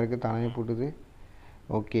 தானாகவே திறக்க தானாகவே போட்டுது.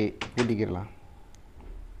 ஓகே பூட்டிக்கிடலாம்.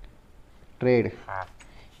 ட்ரேடு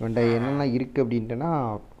இவன்ட்ட என்னெல்லாம் இருக்குது அப்படின்ட்டுனா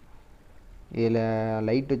இதில்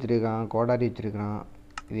லைட் வச்சுருக்கான், கோடாரி வச்சுருக்கான்.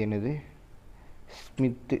 இது என்னது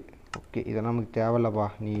ஸ்மித்து. ஓகே இதெல்லாம் நமக்கு தேவையில்லப்பா,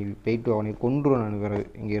 நீ போயிட்டு அவனை கொண்டுருவோம் நான் வேறு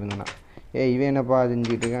இங்கே இருந்தேன்னா. இவன் என்னப்பா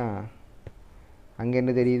செஞ்சுக்கிட்டு இருக்கான்? அங்கே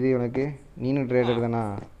என்ன தெரியுது உனக்கு? நீனும் ட்ரேடர் தானா?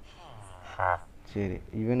 சரி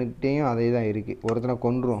இவனுக்கிட்டேயும் அதே தான் இருக்குது. ஒருத்தனை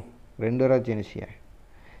கொண்டுருவோம், 2 பேராச்சும் என்ன செய்ய,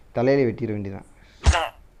 தலையில வெட்டிட வேண்டியதான்.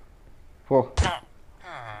 போ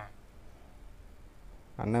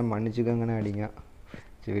அண்ணன் மன்னிச்சுக்கங்கண்ணே அடிங்க.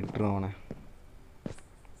 சரி விட்டுருவோம் அவனை.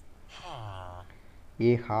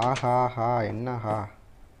 ஹா ஹா ஹா என்ன ஹா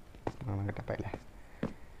நான் கிட்ட பையில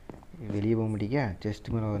வெளியே போக முடியா?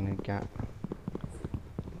 செஸ்ட் மேலே வந்து நிற்கான்.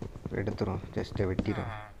 எடுத்துரும் செஸ்ட்டை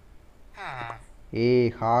வெட்டிடும்.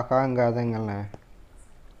 ஹாங்காதங்கண்ணே.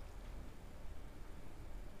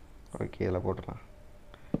 ஓகே இதில் போட்டுடலாம்.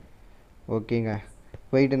 ஓகேங்க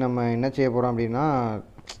போயிட்டு நம்ம என்ன செய்ய போகிறோம் அப்படின்னா,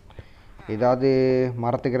 ஏதாவது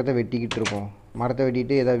மரத்துக்கிறத வெட்டிக்கிட்டு இருப்போம். மரத்தை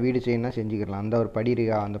வெட்டிட்டு ஏதாவது வீடு செய்யணும்னா செஞ்சுக்கிடலாம். அந்த ஒரு படி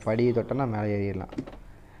இருக்கா, அந்த படியை தொட்டோன்னா மேலே ஏறிடலாம்.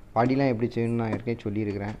 படிலாம் எப்படி செய்யணும்னு நான் ஏற்கனவே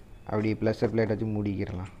சொல்லியிருக்கிறேன். அப்படி ப்ளஸ்ஸர் பிளேட் வச்சு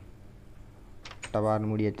மூடிக்கிடலாம். டவார்னு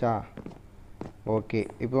மூடியாச்சா? ஓகே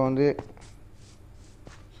இப்போ வந்து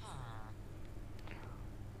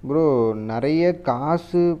ப்ரோ நிறைய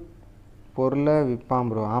காசு பொருளை விற்பான்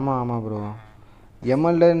ப்ரோ. ஆமாம் ப்ரோ,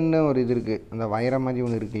 எம்எல்ஏன்னு ஒரு இது இருக்குது, அந்த வைரம் மாதிரி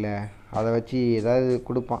ஒன்று இருக்குல்ல, அதை வச்சு ஏதாவது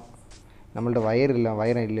கொடுப்பான். நம்மள்ட்ட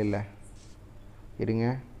வைரம் இல்லை இருங்க.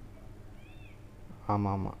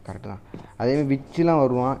 ஆமாம் கரெக்டு தான். அதேமாதிரி விச்சுலாம்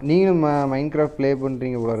வருவான். நீங்களும் மைண்ட் கிராஃப்ட் ப்ளே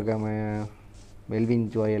பண்ணுறீங்க போல இருக்க மெல்வின்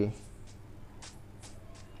ஜோயல்.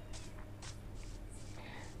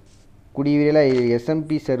 குடிவிரையில்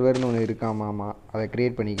எஸ்எம்பி சர்வர்னு ஒன்று இருக்காமாம்மா, அதை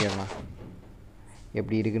க்ரியேட் பண்ணிக்கலாம்.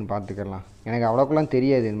 எப்படி இருக்குதுன்னு பார்த்துக்கலாம். எனக்கு அவ்வளோக்கெல்லாம்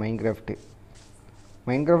தெரியாது மைண்ட்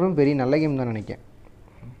கிராஃப்ட்டும் பெரிய நல்ல கேம் தான் நினைக்கிறேன்.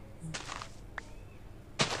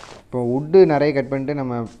 இப்போ வுட்டு நிறைய கட் பண்ணிட்டு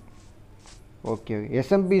நம்ம ஓகே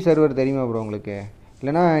எஸ்எம்பி சர்வர் தெரியுமா ப்ரோ உங்களுக்கு?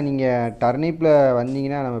 இல்லைனா நீங்கள் டர்னிப்பில்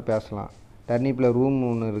வந்தீங்கன்னா நம்ம பேசலாம். டர்னிப்பில் ரூம்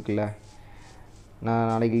ஒன்று இருக்குல்ல, நான்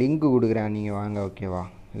நாளைக்கு லிங்க்கு கொடுக்குறேன், நீங்கள் வாங்க ஓகேவா?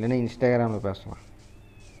 இல்லைன்னா இன்ஸ்டாகிராமில் பேசலாம்.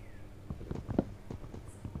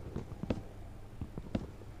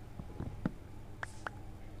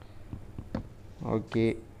 ஓகே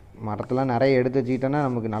மரத்தெல்லாம் நிறைய எடுத்து வச்சுக்கிட்டோன்னா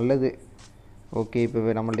நமக்கு நல்லது. ஓகே இப்போ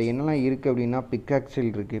நம்மள்ட்ட என்னெல்லாம் இருக்குது அப்படின்னா,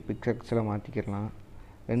 பிக்காக்ஸில் இருக்குது, பிக்காக்ஸில் மாற்றிக்கிடலாம்.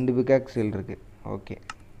 2 பிக்காக்ஸில் இருக்குது. ஓகே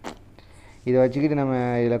இதை வச்சுக்கிட்டு நம்ம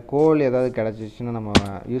இதில் கோல் ஏதாவது கிடச்சிச்சின்னா நம்ம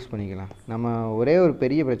யூஸ் பண்ணிக்கலாம். நம்ம ஒரே ஒரு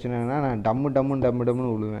பெரிய பிரச்சனைனா, நான்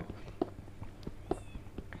டம்முன்னு விழுவேன்.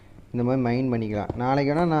 இந்த மாதிரி மைண்ட் பண்ணிக்கலாம்.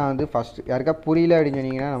 நாளைக்கு வேணால் நான் வந்து ஃபஸ்ட்டு யாருக்கா புரியல அப்படின்னு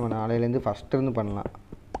சொன்னீங்கன்னா நம்ம நாளையிலேருந்து ஃபஸ்ட்டு பண்ணலாம்.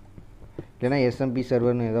 இல்லைனா எஸ்எம்பி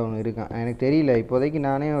சர்வர்னு ஏதோ ஒன்று இருக்கான், எனக்கு தெரியல இப்போதைக்கு.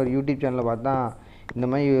 நானே ஒரு யூடியூப் சேனலில் பார்த்தா இந்த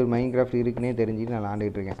மாதிரி ஒரு மைண்ட் கிராஃப்ட் இருக்குன்னே தெரிஞ்சுட்டு நான்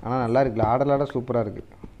விளாண்டுக்கிட்டு இருக்கேன். ஆனால் நல்லா இருக்குல்ல, ஆடலாட சூப்பராக இருக்குது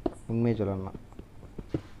உண்மையை சொல்லலாம்.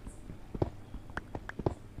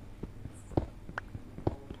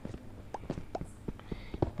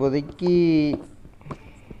 இப்போதைக்கு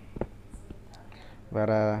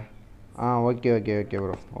வேறு okay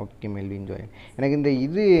bro. Okay Melvin Joy. எனக்கு இந்த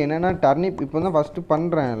இது என்னென்னா டர்னிப் இப்போ தான் ஃபஸ்ட்டு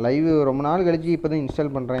பண்ணுறேன் லைவ், ரொம்ப நாள் கழிச்சு இப்போ தான்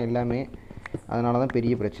இன்ஸ்டால் பண்ணுறேன் எல்லாமே. அதனால தான்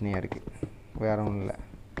பெரிய பிரச்சனையாக இருக்குது, வேறு ஒன்றும் இல்லை.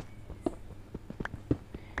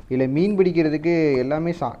 இதில் மீன் பிடிக்கிறதுக்கு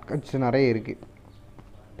எல்லாமே ஷார்ட்கட்ஸ் நிறைய இருக்குது.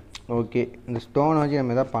 ஓகே இந்த ஸ்டோனை வச்சு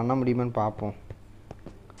நம்ம எதாவது பண்ண முடியுமான்னு பார்ப்போம்.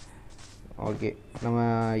 ஓகே நம்ம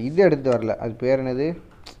இது எடுத்து வரல, அது பேர் என்னது,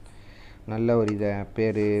 நல்ல ஒரு இதை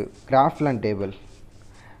பேர் கிராஃப்ட்லேண்ட் டேபிள்.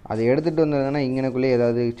 அதை எடுத்துகிட்டு வந்ததுன்னா இங்கனக்குள்ளே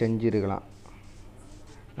ஏதாவது செஞ்சுருக்கலாம்.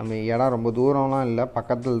 நம்ம இடம் ரொம்ப தூரம்லாம் இல்லை,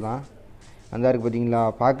 பக்கத்தில் தான். அந்த இருக்குது பார்த்தீங்களா,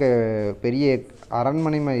 பார்க்க பெரிய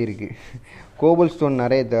அரண்மனை மாதிரி இருக்குது. கோபல் ஸ்டோன்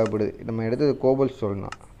நிறைய தேவைப்படுது. நம்ம எடுத்தது கோபல் ஸ்டோன்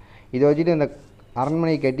தான். இதை வச்சுட்டு இந்த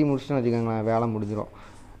அரண்மனை கட்டி முடிச்சுன்னு வச்சுக்கோங்களேன், வேலை முடிஞ்சிடும்.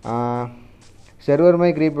 சர்வர்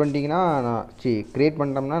மாதிரி க்ரியேட் பண்ணிட்டீங்கன்னா க்ரியேட்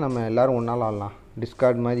பண்ணிட்டோம்னா நம்ம எல்லோரும் ஒன்றால் ஆடலாம்.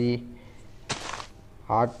 டிஸ்கார்ட் மாதிரி.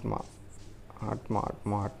 ஆத்மா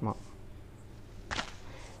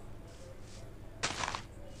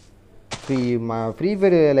ஃப்ரீ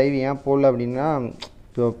ஃபயர் லைவ் ஏன் போடல அப்படின்னா,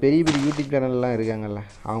 இப்போ பெரிய யூடியூப் சேனல்லாம் இருக்காங்கல்ல,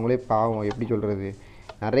 அவங்களே பாவம், எப்படி சொல்கிறது,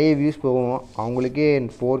 நிறைய வியூஸ் போகும், அவங்களுக்கே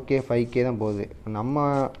 4K 5K தான் போகுது. நம்ம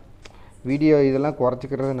வீடியோ இதெல்லாம்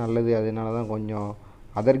குறைச்சிக்கிறது நல்லது. அதனால தான் கொஞ்சம்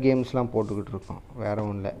அதர் கேம்ஸ்லாம் போட்டுக்கிட்டு இருக்கோம், வேறு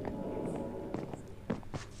ஒன்றும் இல்லை.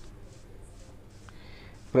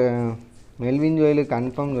 இப்போ மெல்வின் ஜோயில்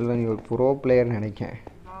கன்ஃபார்ம் சொல்ல, நீ ஒரு ப்ரோ பிளேயர்னு நினைக்கிறேன்.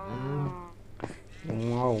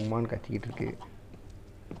 உமான்னு கத்திக்கிட்டு இருக்கு.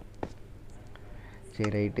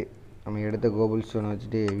 சரி ரைட்டு, நம்ம எடுத்த கோபல் ஸ்டோனை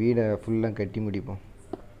வச்சுட்டு வீடை ஃபுல்லாக கட்டி முடிப்போம்.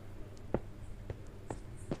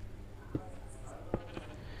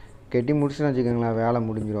 கட்டி முடிச்சுன்னு வச்சுக்கோங்களேன், வேலை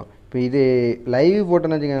முடிஞ்சிடும். இப்போ இது லைவ்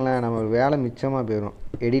போட்டோன்னு வச்சுக்கோங்களேன், நம்ம வேலை மிச்சமாக போயிடும்.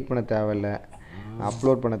 எடிட் பண்ண தேவையில்ல,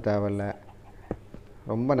 அப்லோட் பண்ண தேவையில்ல,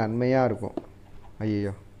 ரொம்ப நன்மையாக இருக்கும்.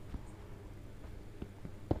 ஐயோ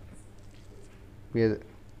எது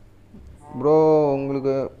ப்ரோ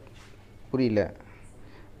உங்களுக்கு புரியல?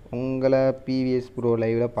 உங்களை பிவிஎஸ் ப்ரோ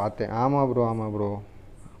லைவில் பார்த்தேன். ஆமாம் ப்ரோ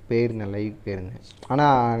போயிருந்தேன், லைவ் போயிருந்தேன்.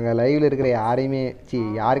 ஆனால் அங்கே லைவில் இருக்கிற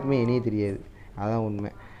யாருக்குமே என்னையே தெரியாது. அதான்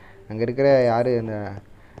உண்மை. அங்கே இருக்கிற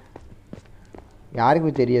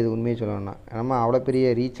யாருக்குமே தெரியாது உண்மையை சொல்லணும்னா. நம்ம அவ்வளோ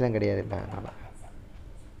பெரிய ரீச்லாம் கிடையாது. இல்லை அதனால்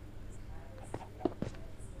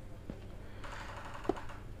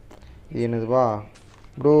இது என்னதுப்பா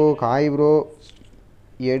ப்ரோ? ப்ரோ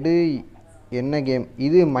எடு என்ன கேம்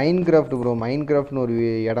இது? Mind craft bro. மைண்ட் கிராஃப்ட்னு ஒரு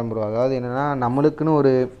இடம் ப்ரோ. அதாவது என்னென்னா, நம்மளுக்குன்னு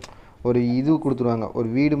ஒரு இது கொடுத்துருவாங்க, ஒரு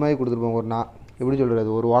வீடு மாதிரி கொடுத்துருப்பாங்க. எப்படி சொல்கிறது,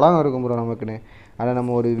 ஒரு உலகம் இருக்கும் ப்ரோ நமக்குன்னு. அதில்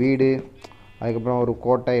நம்ம ஒரு வீடு, அதுக்கப்புறம் ஒரு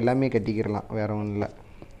கோட்டை எல்லாமே கட்டிக்கிறலாம். வேறு ஒன்றும் இல்லை.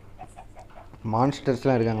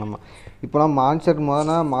 மான்ஸ்டர்ஸ்லாம் இருக்காங்க. நம்ம இப்போலாம்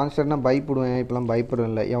மான்ஸ்டர்னால் பயப்படுவேன். இப்போலாம்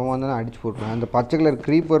பயப்படுவேன் இல்லை. எவன் வந்தாலும் அடிச்சு போட்டுருவேன். அந்த பச்சை கலர்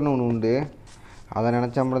க்ரீப்பர்னு ஒன்று உண்டு. அதை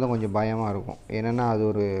நினச்சா மட்டும் தான் கொஞ்சம் பயமாக இருக்கும். ஏன்னா அது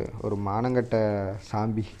ஒரு மானங்கட்ட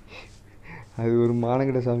சாம்பி. அது ஒரு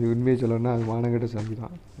மானங்கட்ட சாமி. உண்மையை சொல்லணும்னா அது மானங்கட்ட சாமி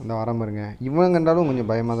தான். அந்த வரம் பாருங்க, இவன் கண்டாலும் கொஞ்சம்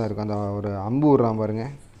பயமாக தான் இருக்கும். அந்த ஒரு அம்பு விட்றான் பாருங்க,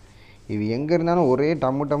 இது எங்கே இருந்தாலும் ஒரே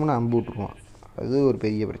டம்முன்னு அம்பு விட்ருவான். அது ஒரு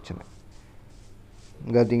பெரிய பிரச்சனை.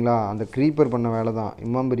 இங்கே பார்த்தீங்களா, அந்த க்ரீப்பர் பண்ண வேலை தான்.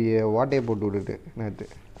 இம்மாம் பெரிய ஓட்டையை போட்டு விட்டுட்டு நேற்று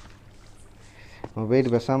நம்ம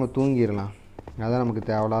போயிட்டு பேசாமல் தூங்கிடலாம். அதுதான் நமக்கு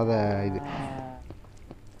தேவையில்லாத இது.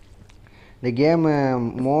 இந்த கேமு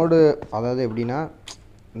மோடு அதாவது எப்படின்னா,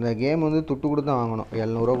 இந்த கேம் வந்து துட்டு கொடுத்து வாங்கணும்.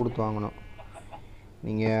 700 கொடுத்து வாங்கணும்.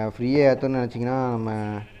 நீங்கள் ஃப்ரீயாக ஏற்றணும்னு நினச்சிங்கன்னா நம்ம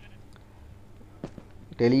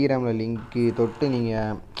டெலிகிராமில் லிங்க்கு தொட்டு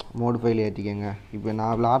நீங்கள் மோட் ஃபைல் ஏற்றிக்கோங்க. இப்போ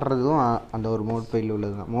நான் விளாட்றதும் அந்த ஒரு மோட் ஃபைல்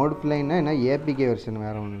உள்ளது தான். மோட் ஃபைல்னா என்ன, ஏபிகே வெர்ஷன்,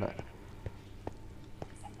 வேறு ஒன்றும் இல்லை.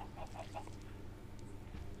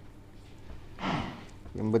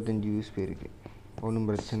 $85 போயிருக்கு. ஒன்றும்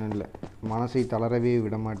பிரச்சனை இல்லை. மனசை தளரவே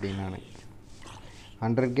விட மாட்டேன் நான்.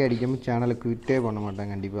 100K அடிக்காமல் சேனலுக்கு விட்டே பண்ண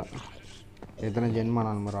மாட்டேன் கண்டிப்பாக. எத்தனை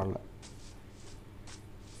ஜென்மானாலும் பரவாயில்ல.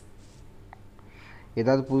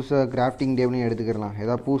 ஏதாவது புதுசாக கிராஃப்டிங் டேபிளையும் எடுத்துக்கலாம்.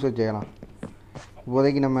 ஏதாவது புதுசாக செய்யலாம்.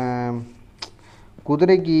 இப்போதைக்கு நம்ம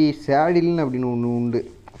குதிரைக்கு சேடில்னு அப்படின்னு ஒன்று உண்டு.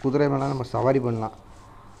 குதிரை மேலே நம்ம சவாரி பண்ணலாம்.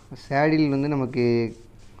 சேடில் வந்து நமக்கு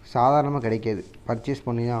சாதாரணமாக கிடைக்காது, பர்ச்சேஸ்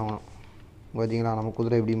பண்ணி தான் ஆகணும். பார்த்தீங்களா, நம்ம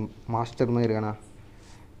குதிரை எப்படி மாஸ்டர் மாதிரி இருக்கானா?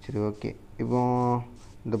 சரி, ஓகே. இப்போ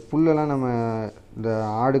இந்த புல்லெல்லாம் நம்ம இந்த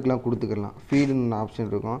ஆடுக்கெலாம் கொடுத்துக்கலாம். ஃபீடுன்னு ஆப்ஷன்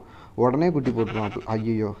இருக்கும். உடனே குட்டி போட்டுருவான்.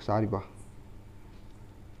 ஐயோ சாரிப்பா.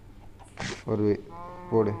 ஒரு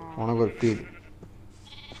போடு, உனக்கு ஒரு ஃபீடு.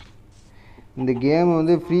 இந்த கேம்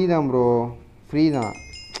வந்து ஃப்ரீ தான் ப்ரோ, ஃப்ரீ தான்.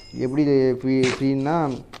 எப்படி ஃப்ரீன்னா,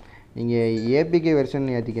 நீங்கள் ஏபிகே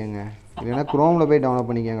வெர்ஷன் ஏற்றிக்கங்க, இல்லைன்னா குரோமில் போய் டவுன்லோட்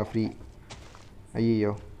பண்ணிக்கோங்க, ஃப்ரீ.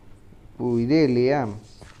 ஐயோ இதே இல்லையா?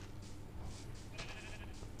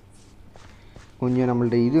 கொஞ்சம்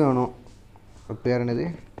நம்மள்ட்ட இது வேணும், பேர் என்னது,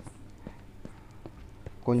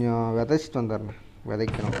 கொஞ்சம் விதைச்சிட்டு வந்துடுறேன்.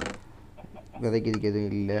 விதைக்கணும், விதைக்கிறதுக்கு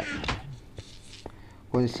எதுவும் இல்லை.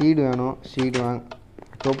 கொஞ்சம் சீடு வேணும். சீடு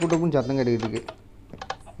டொப்புன்னு சத்தம் கேட்டுக்கிட்டு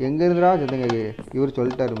எங்கே இருந்துடா சத்தம் கேட்கு? இவர்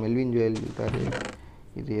சொல்லிட்டாரு, மெல்வின் ஜோயல் சொல்லிட்டாரு.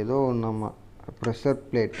 இது ஏதோ ஒன்று, ஆமாம், ப்ரெஷர்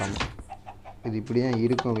பிளேட். ஆமாம், இது இப்படி தான்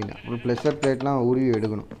இருக்கும் அப்படின்னா. ஒரு ப்ரெஷர் பிளேட்லாம் உருவி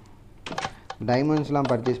எடுக்கணும்.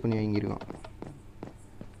 டைமண்ட்ஸ்லாம் பர்ச்சேஸ் பண்ணி வாங்கியிருக்கோம்.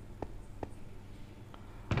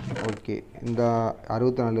 ஓகே, இந்த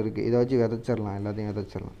 64 இருக்குது. இதை வச்சு விதைச்சிடலாம், எல்லாத்தையும்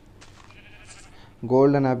விதைச்சிடலாம்.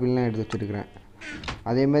 கோல்டன் ஆப்பிள்லாம் எடுத்து வச்சுருக்கிறேன்.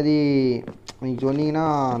 அதேமாதிரி நீங்கள் சொன்னீங்கன்னா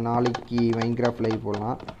நாளைக்கு மைன்கிராஃப்ட் லைவ்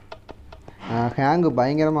போடலாம். ஹேங்கு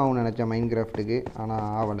பயங்கரமாக ஆகும்னு நினச்சேன் மைன்கிராஃப்ட்டுக்கு, ஆனால்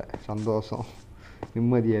ஆகலை. சந்தோஷம்,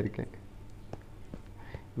 நிம்மதியாக இருக்கேன்.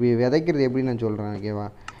 விதைக்கிறது எப்படி நான் சொல்கிறேன், ஓகேவா?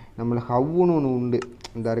 நம்மளுக்கு ஹவ்வுன்னு ஒன்று உண்டு.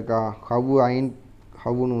 இந்த இருக்கா ஹவ்வு,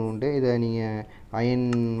 ஹவ்வுன்னு ஒன்று உண்டு. இதை நீங்கள் அயன்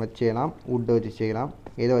வச்சு செய்யலாம், வுட்டை வச்சு செய்யலாம்,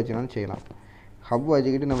 எதை வச்சுனாலும் செய்யலாம். ஹவ்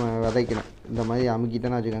வச்சுக்கிட்டு நம்ம விதைக்கணும். இந்த மாதிரி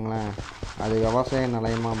அமுக்கிட்டோன்னு வச்சுக்கோங்களேன், அது விவசாய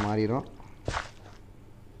நிலையமாக மாறிடும்.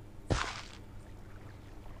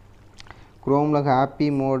 குரோமில் ஹாப்பி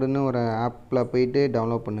மோடுன்னு ஒரு ஆப்பில் போயிட்டு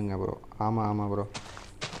டவுன்லோட் பண்ணுங்க ப்ரோ. ஆமாம் ப்ரோ,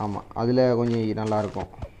 ஆமாம், அதில் கொஞ்சம் நல்லாயிருக்கும்.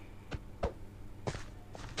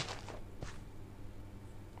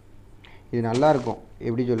 இது நல்லாயிருக்கும்.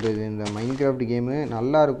 எப்படி சொல்கிறது, இந்த மைன்கிராஃப்ட் கேமு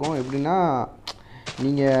நல்லாயிருக்கும். எப்படின்னா,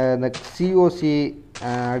 நீங்கள் இந்த சிஓசி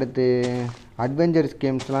அடுத்து அட்வென்ச்சர்ஸ்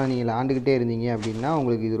கேம்ஸ்லாம் நீங்கள் விளாண்டுக்கிட்டே இருந்தீங்க அப்படின்னா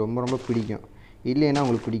உங்களுக்கு இது ரொம்ப ரொம்ப பிடிக்கும். இல்லைன்னா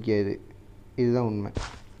உங்களுக்கு பிடிக்காது. இதுதான் உண்மை.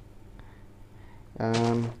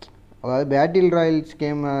 அதாவது பேட்டில் ராயல்ஸ்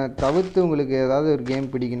கேமை தவிர்த்து உங்களுக்கு ஏதாவது ஒரு கேம்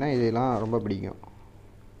பிடிக்குன்னா இதெல்லாம் ரொம்ப பிடிக்கும்.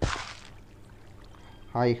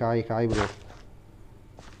 Hi bro.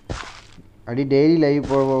 அப்படி டெய்லி லைவ்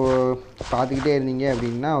பார்த்துக்கிட்டே இருந்தீங்க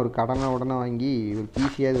அப்படின்னா ஒரு உடனே வாங்கி ஒரு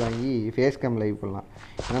பிசியாவது வாங்கி ஃபேஸ் கேம் லைவ் பண்ணலாம்.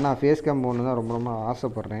 ஏன்னா நான் ஃபேஸ் கேம் போடணும் தான் ரொம்ப ரொம்ப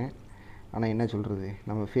ஆசைப்பட்றேன். ஆனால் என்ன சொல்கிறது,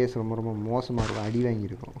 நம்ம ஃபேஸ் ரொம்ப ரொம்ப மோசமாக இருக்கும், அடி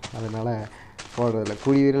வாங்கியிருக்கோம். அதனால் போடுறதில்ல.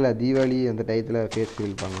 கூடிய விரைவில் தீபாவளி அந்த டயத்தில் ஃபேஸ்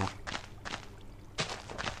ரிவீல் பண்ணலாம்.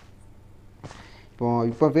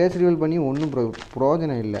 இப்போ ஃபேஸ் ரிவீல் பண்ணி ஒன்றும்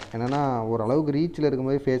பிரயோஜனம் இல்லை. என்னென்னா ஓரளவுக்கு ரீச்சில்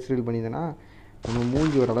இருக்கும்போது ஃபேஸ் ரிவீல் பண்ணியிருந்தேன்னா நம்ம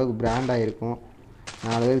மூஞ்சி ஓரளவுக்கு பிராண்டாக இருக்கும்,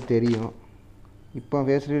 4 பேருக்கு தெரியும். இப்போ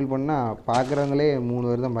ஃபேஸ் ரிவீல் பண்ணால் பார்க்குறவங்களே 3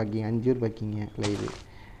 பேர் தான் பார்க்கிங்க, 5 பேர் பார்க்கிங்க லைவு.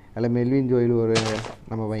 அதில் மெல்வின் ஜோயில் ஒரு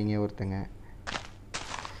நம்ம வைங்க ஒருத்தங்க.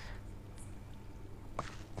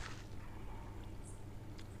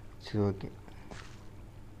 சரி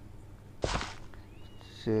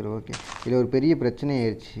ஓகே இதில் ஒரு பெரிய பிரச்சனை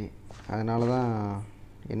ஆயிடுச்சு. அதனால தான்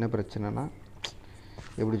என்ன பிரச்சனைனா,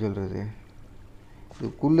 எப்படி சொல்கிறது,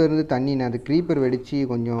 இதுக்குள்ளேருந்து தண்ணி அது க்ரீப்பர் வெடித்து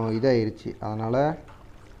கொஞ்சம் இதாகிடுச்சு. அதனால்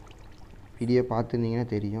வீடியோ பார்த்துருந்தீங்கன்னா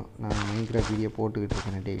தெரியும், நான் மைன்கிராஃப்ட் வீடியோ போட்டுக்கிட்டு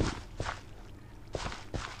இருக்கேன் டெய்லி.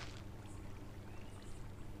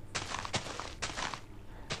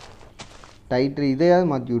 டைட்டில் இதையாவது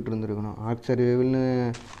மாற்றி விட்டுருந்துருக்கணும். ஆர்க் சர்வைவல்னு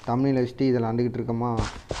தமிழில் வச்சுட்டு இதில் விளாண்டுக்கிட்டு இருக்கோமா,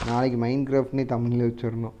 நாளைக்கு மைன்கிராஃப்ட்னே தமிழில்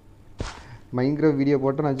வச்சிடணும். மைன்கிராஃப்ட் வீடியோ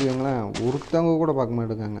போட்டோன்னு வச்சுக்கோங்களேன், ஒருத்தவங்க கூட பார்க்க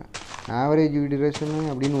மாட்டேங்காங்க. ஆவரேஜ் டியூரேஷன்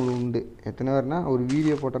அப்படின்னு ஒன்று உண்டு. எத்தனை பேர்னா ஒரு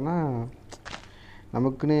வீடியோ போட்டோன்னா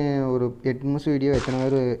நமக்குன்னு ஒரு 8 நிமிஷம் வீடியோ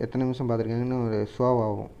எத்தனை நிமிஷம் பார்த்துருக்காங்கன்னு ஒரு ஷோ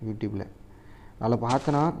ஆகும் யூடியூப்பில். அதில்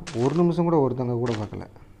பார்த்தோன்னா 1 நிமிஷம் கூட ஒருத்தவங்க கூட பார்க்கல.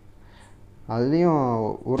 அதுலேயும்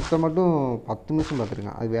ஒருத்தர் மட்டும் 10 நிமிஷம்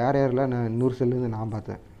பார்த்துருக்கேன். அது வேறு யாரில் நான் இன்னொரு செல்லுலேருந்து நான்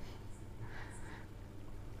பார்த்தேன்.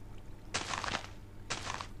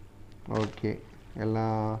 ஓகே,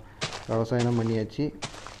 எல்லாம் விவசாயம் பண்ணியாச்சு.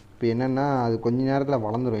 இப்போ என்னென்னா அது கொஞ்ச நேரத்தில்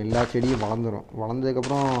வளர்ந்துடும், எல்லா செடியும்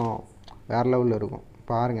வளர்ந்ததுக்கப்புறம் வேறு லெவலில் இருக்கும்.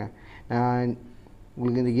 பாருங்கள், நான்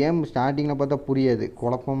உங்களுக்கு இந்த கேம் ஸ்டார்டிங்கில் பார்த்தா புரியாது,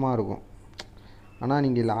 குழப்பமாக இருக்கும். ஆனால்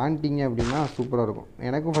நீங்கள் விளாண்டிங்க அப்படின்னா சூப்பராக இருக்கும்.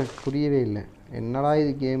 எனக்கும் ஃபஸ்ட் புரியவே இல்லை, என்னடா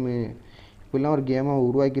இது கேமு, இப்படிலாம் ஒரு கேமாக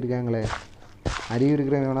உருவாக்கியிருக்காங்களே, அறிவு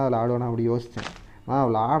இருக்கிறவங்க வேணால் அதில் ஆடுவானா அப்படி யோசித்தேன். ஆனால்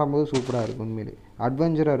அதில் ஆடும்போது சூப்பராக இருக்கும், உண்மையிலே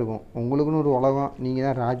அட்வென்ச்சராக இருக்கும். உங்களுக்குன்னு ஒரு உலகம், நீங்கள்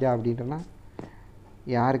தான் ராஜா அப்படின்றனா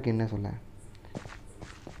யாருக்கு என்ன சொல்ல.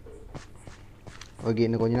 ஓகே,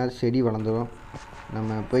 இன்னும் கொஞ்ச நேரம் செடி வளர்ந்துடும்.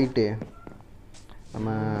 நம்ம போயிட்டு நம்ம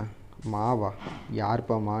மாவா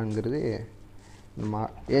யார்ப்பா மாங்கிறது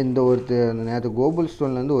இந்த அந்த நேரத்து கோகுல்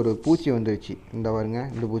ஸ்டோன்லேருந்து ஒரு பூச்சி வந்துருச்சு. இந்த பாருங்க,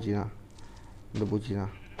 இந்த பூச்சி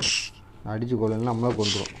தான் அடித்து கொள்ளலாம், நம்மளாக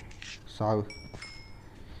கொண்டுரும் சாவு.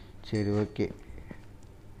 சரி ஓகே,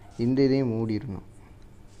 இந்த இதையும் மூடிடணும்.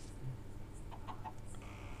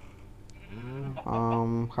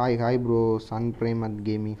 Hi bro, Sun frame at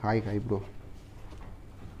gaming. Hi bro.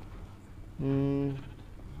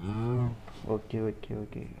 Okay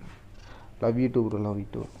love you two bro, love you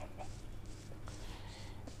two.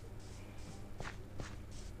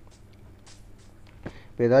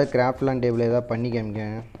 இப்போ ஏதாவது கிராஃப்ட்லான் டேபிள் ஏதாவது பண்ணி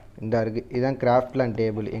காமிக்கேன். இந்த இருக்குது, இதுதான் கிராஃப்ட்லான்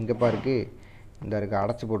டேபிள். எங்கேப்பா இருக்குது? இந்த இருக்குது,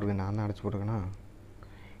 அடைச்சி போட்டிருக்கேன். நான் தான் அடைச்சி போட்டிருக்கேன்னா,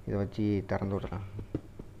 இதை வச்சு திறந்து விட்றேன்.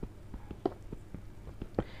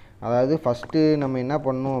 அதாவது ஃபஸ்ட்டு நம்ம என்ன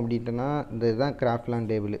பண்ணணும் அப்படின்ட்டுனா, இந்த இதுதான் கிராஃப்ட்லான்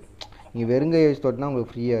டேபிள். நீங்கள் வெறுங்கை வச்சு தொட்டினா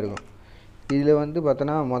உங்களுக்கு ஃப்ரீயாக இருக்கும். இதில் வந்து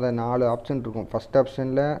பார்த்தோன்னா 4 ஆப்ஷன் இருக்கும். ஃபஸ்ட்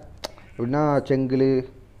ஆப்ஷனில் எப்படின்னா செங்கல்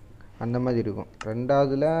அந்த மாதிரி இருக்கும்.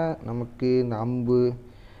 ரெண்டாவதில் நமக்கு இந்த அம்பு,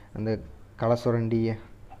 அந்த கலசுரண்டி,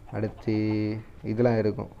 அடுத்து இதெல்லாம்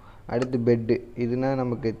இருக்கும். அடுத்து பெட்டு, இதுனால்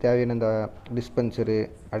நமக்கு தேவையான இந்த டிஸ்பென்சரு.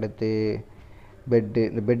 அடுத்து பெட்டு,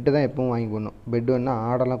 இந்த பெட்டு தான் எப்பவும் வாங்கி போடணும். பெட்டு வேணால்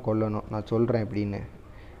ஆடெல்லாம் கொல்லணும். நான் சொல்கிறேன் எப்படின்னு,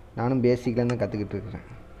 நானும் பேசிக்லேருந்து கற்றுக்கிட்டு இருக்கிறேன்.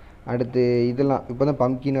 அடுத்து இதெல்லாம் இப்போ தான்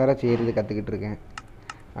பம்ப்கின் வேறு செய்கிறது கற்றுக்கிட்டு இருக்கேன்.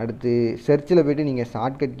 அடுத்து சர்ச்சில் போய்ட்டு நீங்கள்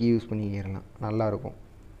ஷார்ட்கட் கீ யூஸ் பண்ணி ஏறலாம், நல்லாயிருக்கும்.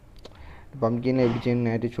 பம்ப்கின்லாம் எப்படி செய்யணும்னு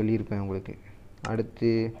நேரத்தை சொல்லியிருப்பேன் உங்களுக்கு. அடுத்து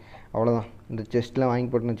அவ்வளோதான். இந்த செஸ்ட்லாம் வாங்கி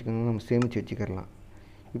போட்டோன்னு வச்சுக்கோங்க, நம்ம சேமித்து வச்சுக்கிறலாம்.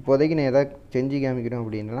 இப்போதைக்கு நான் எதாவது செஞ்சு காமிக்கணும்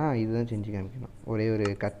அப்படின்னா இதுதான் செஞ்சு காமிக்கணும். ஒரே ஒரு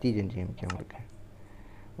கத்தி செஞ்சு காமிக்கணும் உங்களுக்கு.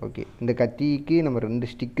 ஓகே, இந்த கத்திக்கு நம்ம 2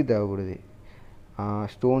 ஸ்டிக்கு தேவைப்படுது.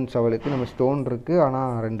 ஸ்டோன் சவலுக்கு நம்ம ஸ்டோன் இருக்குது, ஆனால்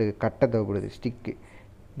 2 கட்டை தேவைப்படுது ஸ்டிக்கு.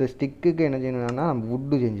 இந்த ஸ்டிக்குக்கு என்ன செய்யணும்னா, நம்ம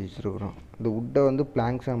வுட்டு செஞ்சு வச்சுருக்குறோம். இந்த வுட்டை வந்து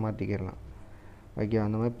பிளாங்க்ஸாக மாற்றிக்கிடலாம். ஓகே,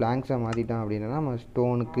 அந்த மாதிரி பிளாங்க்ஸாக மாற்றிட்டோம் அப்படின்னா நம்ம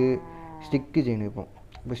ஸ்டோனுக்கு ஸ்டிக்கு செய்யணும்.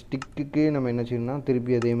 இப்போ ஸ்டிக்குக்கு நம்ம என்ன செய்யணும்னா,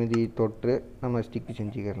 திருப்பி அதேமாதிரி தொட்டு நம்ம ஸ்டிக்கு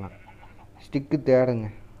செஞ்சுக்கிடலாம். ஸ்டிக்கு தேடுங்க,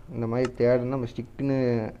 இந்த மாதிரி தேடுனா நம்ம ஸ்டிக்குன்னு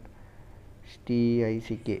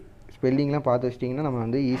STICK ஸ்பெல்லிங்லாம் பார்த்து வச்சிட்டிங்கன்னா நம்ம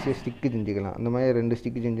வந்து ஈஸியாக ஸ்டிக்கு செஞ்சுக்கலாம். அந்த மாதிரி 2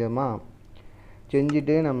 ஸ்டிக்கு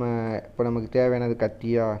செஞ்சுட்டு நம்ம இப்போ நமக்கு தேவையானது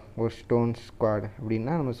கத்தியா ஒரு ஸ்டோன் ஸ்குவாட்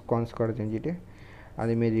அப்படின்னா நம்ம ஸ்டோன் ஸ்குவாடை செஞ்சுட்டு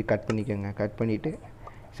அதேமாரி கட் பண்ணிக்கோங்க. கட் பண்ணிவிட்டு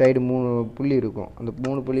சைடு 3 புள்ளி இருக்கும். அந்த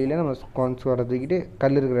 3 புள்ளியில் நம்ம ஸ்டோன் ஸ்குவாடை தூக்கிட்டு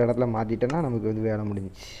கல் இருக்கிற இடத்துல மாற்றிட்டோன்னா நமக்கு வந்து வேலை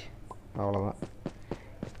முடிஞ்சிச்சு. அவ்வளோதான்.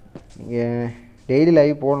 இங்கே டெய்லி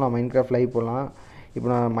லைவ் போடலாம், மைன்கிராஃப்ட் லைவ் போடலாம். இப்போ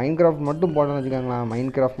நான் மைன்கிராஃப்ட் மட்டும் போட்டேன்னு வச்சுக்கோங்களேன்,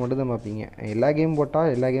 மைன்கிராஃப்ட் மட்டும் தான் பார்ப்பீங்க. எல்லா கேம்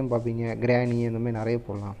போட்டால் எல்லா கேம் பார்ப்பீங்க. கிராணி அந்த மாதிரி நிறைய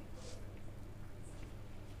போடலாம்.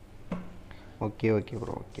 Okay okay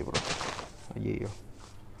bro, okay bro. ஐயோ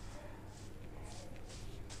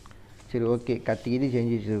சரி, ஓகே. கத்திக்கிட்டு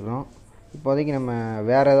செஞ்சு வச்சுருக்கோம். இப்போதைக்கு நம்ம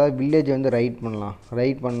வேறு ஏதாவது வில்லேஜ் வந்து ரைட் பண்ணலாம்.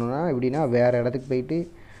 ரைட் பண்ணோன்னா எப்படின்னா, வேறு இடத்துக்கு போயிட்டு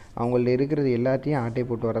அவங்கள்ட்ட இருக்கிறது எல்லாத்தையும் ஆட்டை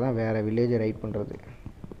போட்டு வர தான் வேறு வில்லேஜை ரைட் பண்ணுறது.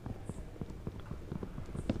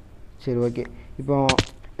 சரி, ஓகே. இப்போ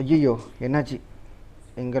ஐயோ என்னாச்சு?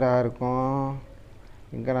 எங்கடா இருக்கோம்?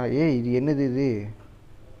 எங்கடா? இது என்னது? இது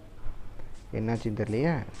என்னாச்சுன்னு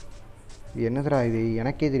தெரியலையே. இது என்னதுடா? இது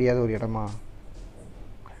எனக்கே தெரியாத ஒரு இடமா?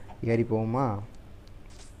 ஏறி போவோமா?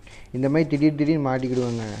 இந்த மாதிரி திடீர்னு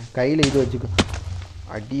மாட்டிக்கிடுவாங்க. கையில் இது வச்சுக்கோ.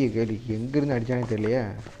 அடியை கேள்வி எங்கேருந்து அடித்தானே தெரியலையே.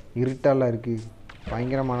 இருட்டாலாம் இருக்குது.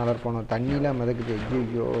 பயங்கரமான நல்லா போனோம். தண்ணிலாம் மிதக்குது.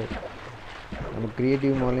 ஐயோ, நம்ம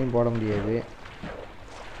க்ரியேட்டிவ் மோட்லையும் போட முடியாது.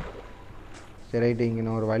 சரி, ரைட்டு.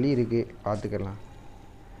 இங்கே ஒரு வழி இருக்குது, பார்த்துக்கலாம்.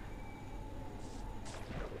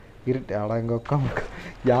 இருட்டு அடங்க உட்காந்து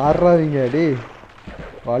யாரா இங்க? அடி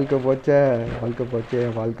வாழ்க்கை போச்சே, வாழ்க்கை போச்சே,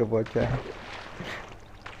 வாழ்க்கை போச்சே.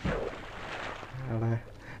 அட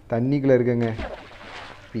தண்ணிக்குள்ளே இருக்குங்க.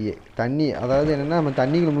 தண்ணி அதாவது என்னென்னா, நம்ம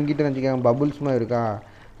தண்ணிக்குள்ளே முங்கிட்டு வச்சுக்கோங்க, பபுள்ஸ்மாக இருக்கா,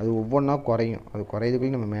 அது ஒவ்வொன்றா குறையும். அது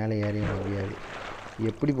குறையதுக்குள்ளே நம்ம மேலே ஏறிட முடியாது.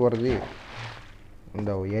 எப்படி போகிறது?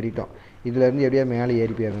 இந்த ஏறிட்டோம். இதுலேருந்து எப்படியா மேலே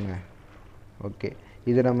ஏறி போயிருங்க. ஓகே,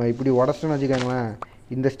 இதை நம்ம இப்படி உடச்சிட்டோன்னு வச்சுக்கோங்களேன்,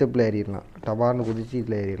 இந்த ஸ்டெப்பில் ஏறிடலாம். டபார்னு குதிச்சு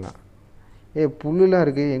இதில் ஏறிடலாம். புல்லுலாம்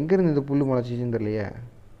இருக்குது. எங்கேருந்து இந்த புல் முளைச்சிச்சின்னு தெரியலையே.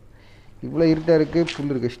 இவ்வளோ இருட்டாக இருக்குது,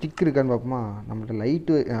 புல் இருக்குது. ஸ்டிக் இருக்கான்னு பார்ப்போமா? நம்மள்ட்ட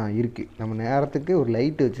லைட்டு இருக்குது. நம்ம நேரத்துக்கு ஒரு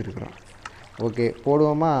லைட்டு வச்சுருக்குறோம். ஓகே,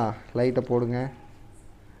 போடுவோமா? லைட்டை போடுங்க.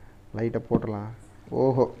 லைட்டை போட்டுடலாம்.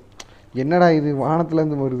 ஓஹோ, என்னடா இது?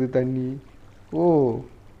 வானத்துலேருந்து வருது தண்ணி. ஓ,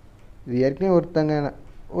 இது ஏற்கனவே ஒருத்தங்க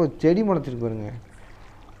செடி முளைச்சிருக்கு பாருங்க.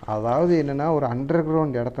 அதாவது என்னென்னா, ஒரு அண்டர்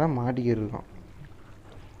கிரவுண்ட் இடத்துல மாட்டிக்கிட்டு இருக்கோம்.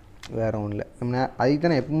 வேறு ஒன்றும் இல்லை. நம்ம அதுக்கு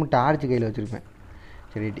தான் நான் எப்பவும் டார்ச் கையில் வச்சுருப்பேன்.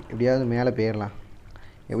 சரி, எப்படியாவது மேலே போயிடலாம்.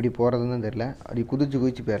 எப்படி போகிறதுன்னு தான் தெரில. அப்படி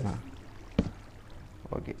குதிச்சு போயிடலாம்.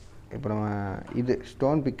 ஓகே, இப்போ நம்ம இது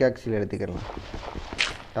ஸ்டோன் பிக்காக்ஸில் எடுத்துக்கிடலாம்.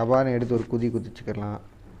 டபார்னு எடுத்து ஒரு குதிச்சுக்கிடலாம்.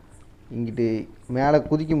 இங்கிட்டு மேலே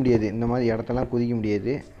குதிக்க முடியாது, இந்த மாதிரி இடத்தெல்லாம் குதிக்க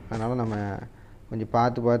முடியாது. அதனால் நம்ம கொஞ்சம்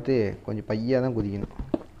பார்த்து கொஞ்சம் பையாக தான் குதிக்கணும்.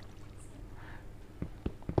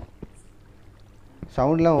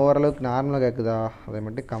 சவுண்ட்லாம் ஓரளவுக்கு நார்மலாக கேட்குதா? அதை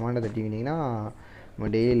மட்டும் கமெண்டை தட்டிக்கிட்டிங்கன்னா நம்ம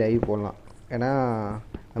டெய்லி லைவ் போடலாம். ஏன்னா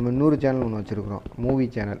நம்ம 100 சேனல் ஒன்று வச்சுருக்குறோம், மூவி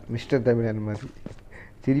சேனல், மிஸ்டர் தமிழ். அந்த மாதிரி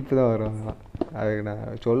சிரிப்பு தான் வரும். அதெல்லாம் அது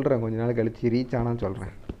நான் சொல்கிறேன், கொஞ்ச நாள் கழித்து ரீச் ஆனால்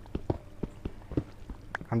சொல்கிறேன்.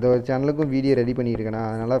 அந்த ஒரு சேனலுக்கும் வீடியோ ரெடி பண்ணியிருக்கேன்.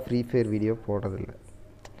 அதனால் ஃப்ரீ ஃபயர் வீடியோ போடுறதில்ல.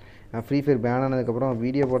 நான் ஃப்ரீ ஃபயர் பேன் ஆனதுக்கப்புறம்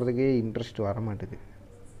வீடியோ போடுறதுக்கே இன்ட்ரெஸ்ட் வர மாட்டேது.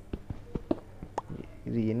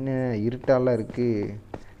 இது என்ன இருட்டாலாம் இருக்குது?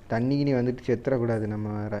 தண்ணிக்கினி வந்துட்டு செத்துறக்கூடாது நம்ம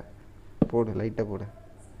வேறு. போடு, லைட்டாக போடு.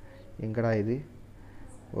 எங்கடா இது?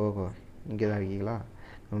 ஓஹோ, இங்கே தான் இருக்கீங்களா?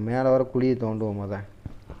 நம்ம மேலே வர குழியை தோண்டுவோம்.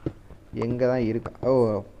 எங்கே தான் இருக்கா? ஓ,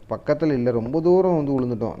 பக்கத்தில் இல்லை, ரொம்ப தூரம் வந்து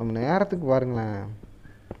விழுந்துட்டோம். நம்ம நேரத்துக்கு பாருங்களேன்.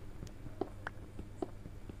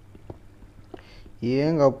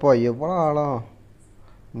 ஏங்க அப்பா, எவ்வளோ ஆழம்!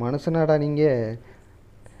 மனுஷனாடா நீங்கள்?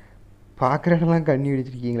 பார்க்குற இடம்லாம் கண்ணி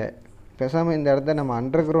பிடிச்சிருக்கீங்களே. பேசாமல் இந்த இடத்த நம்ம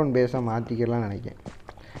அண்டர் கிரவுண்ட் பேஸாக மாற்றிக்கிறலாம்னு நினைக்கிறேன்.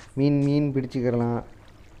 மீன் பிடிச்சிக்கிறலாம்.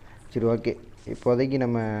 சரி, ஓகே. இப்போதைக்கு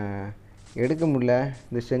நம்ம எடுக்க முடியல,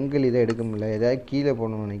 இந்த செங்கல் இதை எடுக்க முடியல. எதாவது கீழே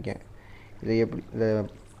போகணுன்னு நினைக்கிறேன். இதை எப்படி, இந்த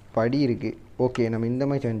படி இருக்குது. ஓகே, நம்ம இந்த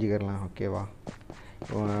மாதிரி செஞ்சுக்கிறலாம். ஓகேவா?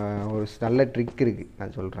 ஒரு நல்ல ட்ரிக் இருக்குது,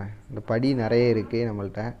 நான் சொல்கிறேன். இந்த படி நிறைய இருக்குது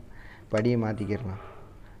நம்மள்ட்ட. படியை மாற்றிக்கிடலாம்.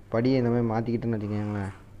 படியை இந்த மாதிரி மாற்றிக்கிட்டோன்னு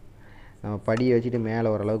வச்சுக்கோங்களேன், நம்ம படியை வச்சுட்டு மேலே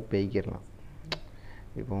ஓரளவுக்கு பெய்க்கிடலாம்.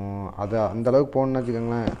 இப்போ அதை அந்தளவுக்கு போகணுன்னு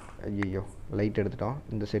வச்சுக்கோங்களேன். ஐயோ, லைட் எடுத்துட்டோம்.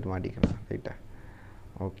 இந்த சைடு மாட்டிக்கலாம் லைட்டை.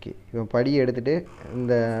 ஓகே, இப்போ படியை எடுத்துகிட்டு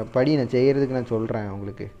இந்த படி நான் செய்கிறதுக்கு நான் சொல்கிறேன்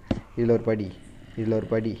உங்களுக்கு. இதில் ஒரு படி, இதில் ஒரு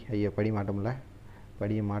படி. ஐயோ, படி மாட்ட முடியல.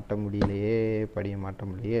 படியை மாட்ட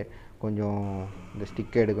முடியலையே. கொஞ்சம் இந்த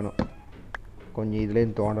ஸ்டிக்கை எடுக்கணும், கொஞ்சம்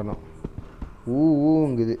இதுலேருந்து தோண்டணும்.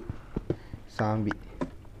 ஊங்குது சாம்பி.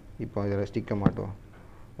 இப்போ இதில் ஸ்டிக்கை மாட்டுவோம்.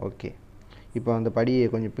 ஓகே, இப்போ அந்த படியை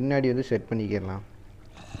கொஞ்சம் பின்னாடி வந்து செட் பண்ணிக்கிடலாம்.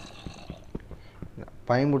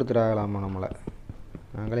 பயன்படுத்துகிறாங்களாமா நம்மளை.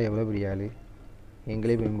 நாங்களே எவ்வளோ பெரிய ஆள்,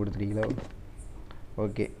 எங்களே பயன்படுத்துகிறீங்களோ?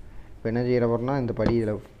 ஓகே, இப்போ என்ன செய்கிற போகிறோம்னா, இந்த படி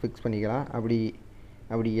இதில் ஃபிக்ஸ் பண்ணிக்கலாம்.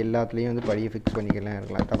 அப்படி எல்லாத்துலேயும் வந்து படியை ஃபிக்ஸ் பண்ணிக்கலாம்.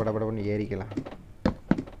 இருக்கலாம், டப்படப்படன்னு ஏறிக்கலாம்.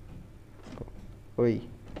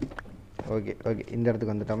 ஓகே, இந்த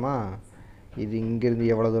இடத்துக்கு வந்துட்டோமா? இது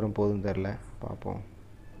இங்கேருந்து எவ்வளோ தூரம் போகுதுன்னு தெரில, பார்ப்போம்.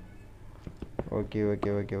 ஓகே.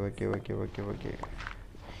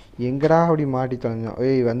 எங்கடா அப்படி மாட்டி தொலைஞ்சோம்?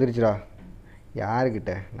 வந்துருச்சுடா.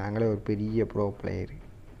 யாருக்கிட்ட? நாங்களே ஒரு பெரிய ப்ரோ பிளேயரு.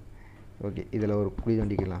 ஓகே, இதில் ஒரு குழி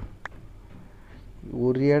தோண்டிக்கலாம்.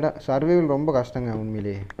 ஒரு இடம் சர்வைவல் ரொம்ப கஷ்டங்க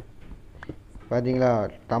உண்மையிலே. பார்த்தீங்களா,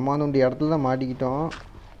 தம்மாந்துண்டு இடத்துல தான் மாட்டிக்கிட்டோம்.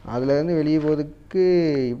 அதுலேருந்து வெளியே போகிறதுக்கு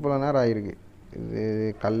இவ்வளோ நேரம் ஆகிருக்கு. இது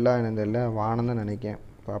கல்லா என்னதில்ல, வானம் தான் நினைக்கேன்.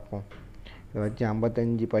 பார்ப்போம். இதை வச்சு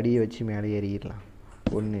 55 படியை வச்சு மேலே ஏறிடலாம்.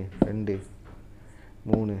 1 2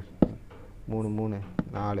 3 3 3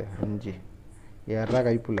 4 5 ஏறா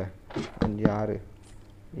கைப்புள்ள 5 6.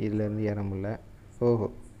 இதுலேருந்து ஏற முடியல. ஓஹோ,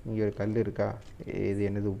 இங்கே ஒரு கல் இருக்கா? இது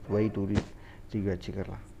என்னது? ஒயிட் உரி தூக்கி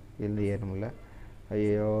வச்சுக்கலாம். இதுலேருந்து ஏற முடியல.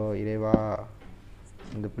 ஐயோ இறைவா,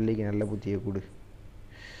 இந்த பிள்ளைக்கு நல்ல புத்தியை கொடு.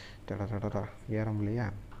 டடா ஏற முடியலையா?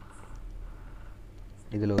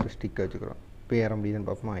 இதில் ஒரு ஸ்டிக் வச்சுக்கிறோம். இப்போ ஏற முடியுதுன்னு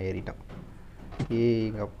பார்ப்போமா? ஏறிட்டோம்.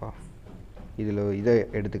 எங்கப்பா, இதில் இதை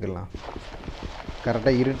எடுத்துக்கலாம்.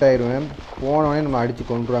 கரெக்டாக இருட்டாயிருவேன். போனவொடனே நம்ம அடித்து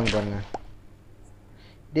கொண்டுருவாங்க பாருங்கள்.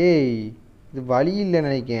 டேய், இது வழி இல்லைன்னு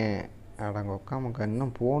நினைக்கேன். அடங்க உக்காமக்கா,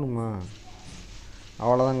 இன்னும் போகணுமா?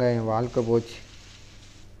 அவ்வளோதாங்க, என் வாழ்க்கை போச்சு.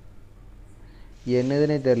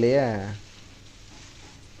 என்னதுன்னே தெரியலையே.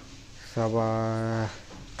 சபா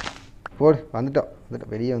போடு. வந்துட்டோம்,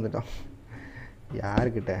 வெளியே வந்துட்டோம்.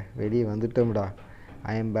 யாருக்கிட்ட? வெளியே வந்துட்டோம்டா.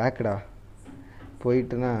 I am பேக்குடா.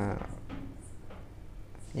 போயிட்டுனா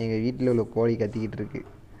எங்கள் வீட்டில் உள்ள கோழி கத்திக்கிட்டு இருக்கு.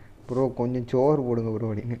 ப்ரோ கொஞ்சம் சோறு போடுங்க ப்ரோ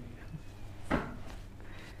அப்படின்னு.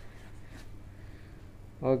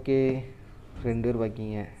 ஓகே, 2 பேர்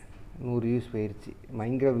பாக்கிங்க. 100 வியூஸ் போயிடுச்சு.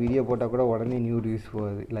 பயங்கர வீடியோ போட்டால் கூட உடனே 100 வியூஸ்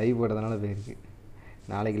போகுது. லைவ் போட்டதுனால போயிருக்கு.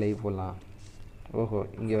 நாளைக்கு லைவ் போடலாம். ஓஹோ,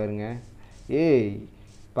 இங்கே வருங்க. ஏய்,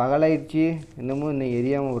 பகலாயிடுச்சு, இன்னமும் இன்னும்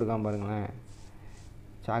எரியாமல் இருக்கான் பாருங்களேன்.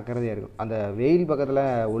 ஜாக்கிரதையாக இருக்கும். அந்த வெயில் பக்கத்தில்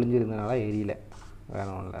ஒளிஞ்சிருந்தனால எரியல. வேற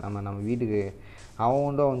ஒன்றும் இல்லை. நம்ம வீட்டுக்கு அவன்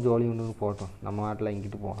உண்டோ அவன் ஜோலி உண்டுன்னு போட்டோம். நம்ம நாட்டில்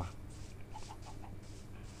இங்கிட்டு போகலாம்.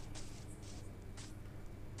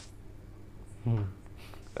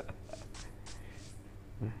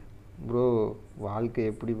 ப்ரோ வாழ்க்கை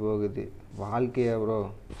எப்படி போகுது? வாழ்க்கையா ப்ரோ?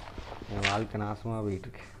 என் வாழ்க்கை நாசமாக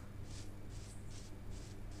போயிட்டுருக்கு.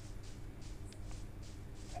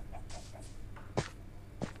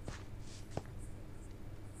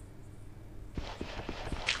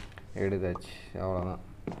 எடுத்தாச்சு, அவ்வளோதான்.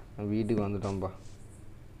 வீட்டுக்கு வந்துட்டோம்ப்பா.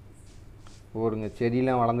 ஓடுங்க.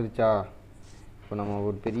 செடியெலாம் வளர்ந்துருச்சா? இப்போ நம்ம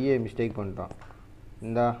ஒரு பெரிய மிஸ்டேக் பண்ணிட்டோம்.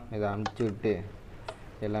 இந்தா இதை அனுப்பிச்சி விட்டு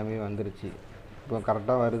எல்லாமே வந்துருச்சு. இப்போ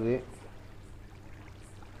கரெக்டாக வருது.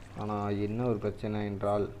 ஆனால் என்ன ஒரு பிரச்சனை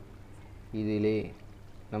என்றால்,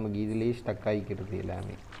 இதிலே ஸ்டக் ஆகிக்கிறது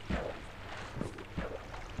எல்லாமே.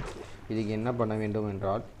 இதுக்கு என்ன பண்ண வேண்டும்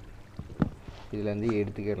என்றால், இதிலேருந்து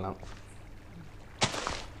எடுத்துக்கிடலாம்.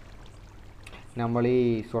 நம்மளே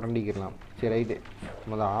சுரண்டிக்கிடலாம். சரி ரைட்டு,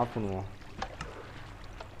 முதல் ஆஃப் பண்ணுவோம்.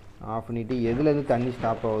 ஆஃப் பண்ணிவிட்டு எதுலேருந்து தண்ணி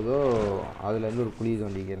ஸ்டாப் ஆகுதோ அதுலேருந்து ஒரு குழி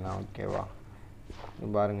தோண்டிக்கலாம். ஓகேவா?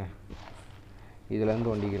 பாருங்கள், இதுலேருந்து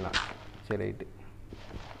தோண்டிக்கலாம். சரி ரைட்டு.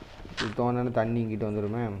 இது தோணுன்னு தண்ணி இங்கிட்டு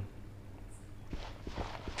வந்துடுமே.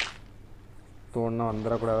 தோணுன்னா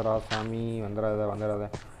வந்துடக்கூடாதா சாமி, வந்துடாத.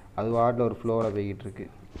 அது வாட்டில் ஒரு ஃப்ளோவில் போய்கிட்டு இருக்கு.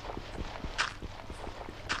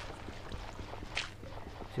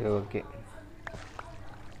 சரி ஓகே,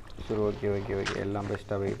 எல்லாம்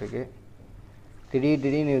பெஸ்ட்டாக போயிட்டுருக்கு.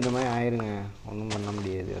 திடீர்னு இந்த மாதிரி ஆயிருங்க, ஒன்றும் பண்ண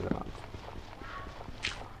முடியாது. அதெல்லாம்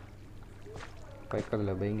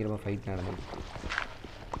பக்கத்தில் பயங்கரமாக ஃபைட் நடந்துருக்கு.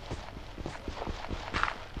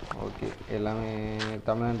 ஓகே, எல்லாமே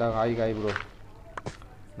தமிழ்நாட்டாக ஹாய் ப்ரோ.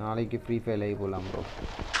 நாளைக்கு ஃப்ரீ ஃபயர் லைவ் போகலாம் ப்ரோ.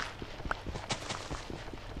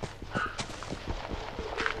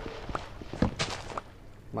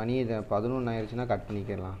 மணி 11 ஆயிடுச்சுன்னா கட்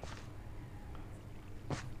பண்ணிக்கலாம்.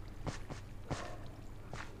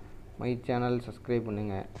 மை சேனல் சப்ஸ்கிரைப்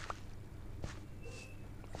பண்ணுங்கள்.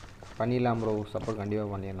 பண்ணிடலாம் ப்ரோ, சப்போர்ட்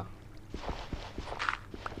கண்டிப்பாக பண்ணிடலாம்.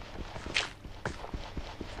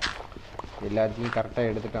 எல்லாத்தையும் கரெக்டாக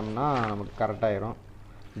எடுத்துட்டோம்னா நமக்கு கரெக்டாகிடும்.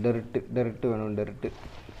 டெர்ட்டு வேணும். டெர்ட்டு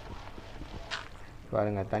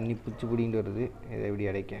பாருங்கள், தண்ணி பிடிச்சி பிடிங்கிட்டு வருது. இதை எப்படி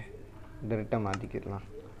அடைக்க? டெர்ட்டை மாற்றிக்கிடலாம்.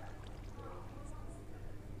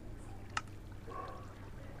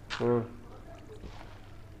 ஓ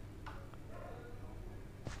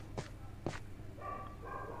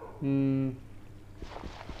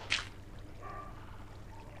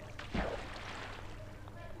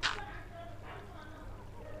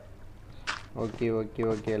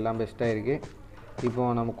ஓகே, எல்லாம் பெஸ்ட்டாக இருக்குது. இப்போ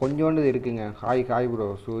நம்ம கொஞ்சோண்டு இருக்குங்க. Hi bro.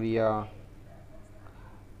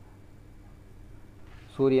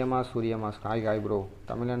 சூரியமாஸ் hi bro.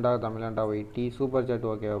 தமிழண்டா ஒயிட்டி super chat.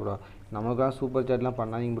 ஓகேவா ப்ரோ? நமக்காக சூப்பர் சாட்லாம்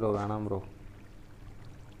பண்ணாதீங்க ப்ரோ, வேணாம் ப்ரோ.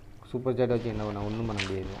 சூப்பர் சாட் வச்சு என்ன பண்ண? ஒன்றும் பண்ண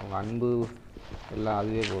முடியாது. உங்கள் அன்பு எல்லாம்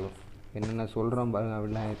அதுவே போதும். என்னென்ன சொல்கிறோம் பாருங்க,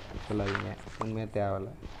 அப்படிலாம் சொல்லாதீங்க. உண்மையாக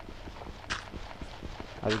தேவையில்லை.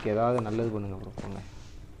 அதுக்கு ஏதாவது நல்லது பண்ணுங்க ப்ரோ. போங்க.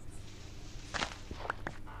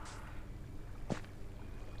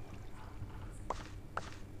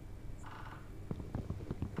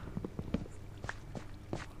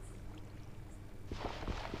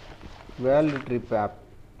 World trip app.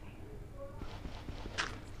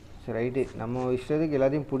 சரி ரைட்டு, நம்ம இஷ்டத்துக்கு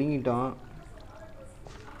எல்லாத்தையும் பிடுங்கிட்டோம்.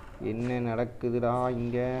 என்ன நடக்குதுடா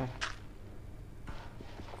இங்கே?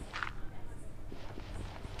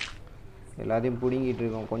 எல்லாத்தையும் பிடுங்கிட்டு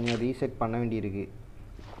இருக்கோம். கொஞ்சம் ரீசெட் பண்ண வேண்டியிருக்கு.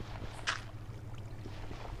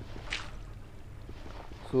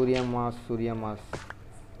 சூர்யா மாஸ்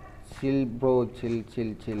சில் ப்ரோ,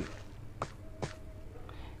 சில்.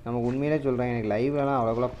 நமக்கு உண்மையிலே சொல்கிறேன், எனக்கு லைவ்லலாம்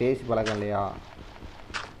அவ்வளோக்குலாம் பேசி பழக்கம் இல்லையா,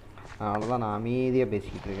 அவ்வளோதான் நான் அமைதியாக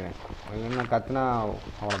பேசிக்கிட்டு இருக்கிறேன். இல்லைன்னா கற்றுனா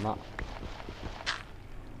அவ்வளோதான்.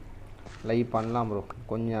 லைவ் பண்ணலாம் ப்ரோ,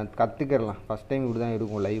 கொஞ்சம் கற்றுக்கிறலாம். ஃபஸ்ட் டைம் இப்படி தான்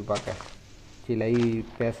இருக்கும் லைவ் பார்க்க, லைவ்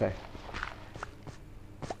பேச.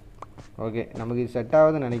 ஓகே, நமக்கு இது செட்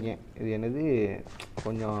ஆகுதுன்னு நினைக்கிறேன். இது என்னது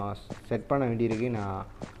கொஞ்சம் செட் பண்ண வேண்டியிருக்கு. நான்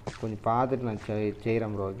கொஞ்சம் பார்த்துட்டு நான்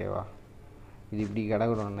செய்கிறேன் ப்ரோ. ஓகேவா? இது இப்படி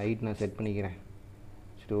கிடக்குறோம். நைட் நான் செட் பண்ணிக்கிறேன்.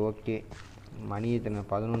 சரி ஓகே. மணி எத்தனை?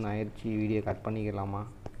 11 ஆயிடுச்சு. வீடியோ கட் பண்ணிக்கலாமா?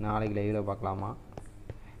 நாளைக்கு லைவில் பார்க்கலாமா?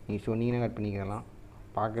 நீங்கள் சொன்னீங்கன்னா கட் பண்ணிக்கலாம்.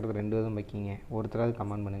 பார்க்குறது 2 விதம் வைக்கிங்க. ஒருத்தராவது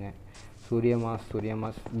கமெண்ட் பண்ணுங்கள். சூர்யா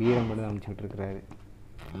மாஸ் பீரம் மட்டும் தான் அனுப்பிச்சிக்கிட்டு இருக்கிறாரு.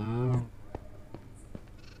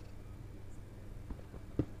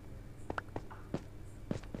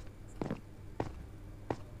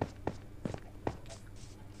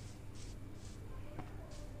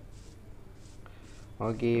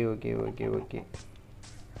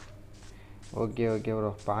 Okay bro.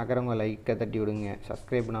 பார்க்குறவங்க லைக்கை தட்டி விடுங்க.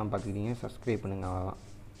 சப்ஸ்கிரைப் பண்ணாமல் பார்த்துக்கிட்டீங்க, சப்ஸ்கிரைப் பண்ணுங்க. அவ்வளோதான்.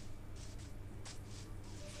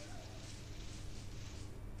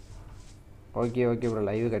 Okay bro.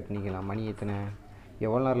 லைவ் கட் பண்ணிக்கலாம். மணி எத்தனை?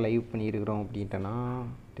 எவ்வளோ நேரம் லைவ் பண்ணியிருக்கிறோம் அப்படின்ட்டேன்னா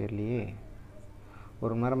தெரியலையே.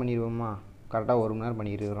 1 மணி நேரம் பண்ணிடுவோமா? கரெக்டாக 1 மணி நேரம்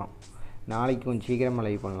பண்ணியிருக்கிறோம். நாளைக்கு கொஞ்சம் சீக்கிரமாக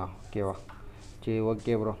லைவ் பண்ணலாம். ஓகேவா? சரி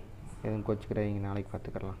ஓகே ப்ரோ. எதுவும் கொச்சிக்கிறீங்க, நாளைக்கு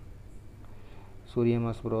பார்த்துக்கலாம்.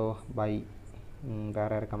 சூரியமாஸ் ப்ரோ பை.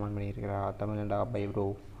 வேறு யார் comment பண்ணியிருக்கிறா? தமிழண்டா bye bro.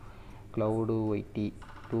 Cloud YT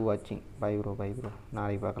 2 வாட்சிங் பை ப்ரோ.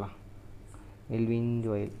 நாளைக்கு பார்க்கலாம். Melvin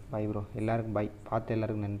Joel bye bro. எல்லாருக்கும் பை. பார்த்து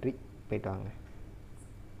எல்லாருக்கும் நன்றி. போய்ட்டு வாங்க.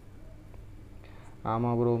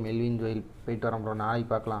 ஆமாம் ப்ரோ, மெல்வின் ஜோயல் போய்ட்டு வரோம் ப்ரோ. நாளைக்கு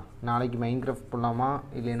பார்க்கலாம். நாளைக்கு மைன்கிராஃப்ட் போடலாமா,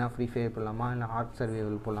 இல்லைன்னா ஃப்ரீ ஃபயர் போடலாமா, இல்லை ஆர்க்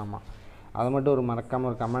சர்வைவல் போடலாமா? அதை மட்டும் மறக்காமல்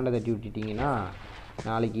ஒரு கமெண்டை தட்டி விட்டுட்டிங்கன்னா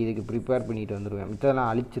நாளைக்கு இதுக்கு ப்ரிப்பேர் பண்ணிட்டு வந்துடுவேன்.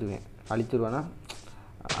 மித்ததெல்லாம் அழிச்சிருவேன்னா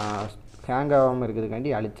ஹேங் ஆகாமல் இருக்கிறதுக்காண்டி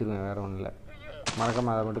அழிச்சிருவேன். வேறு ஒன்றும் இல்லை.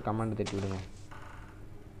 மறக்காமல் அதை மட்டும் கமெண்ட் தட்டி விடுங்க.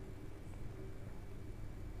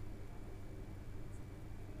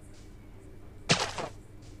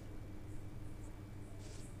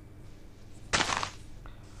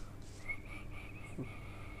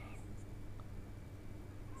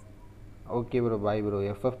 Okay bro. Bye bro.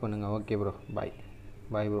 FF பண்ணுங்கள். Okay bro. Bye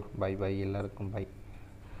bro. பாய் எல்லாருக்கும் பாய்.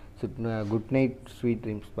 Good night, sweet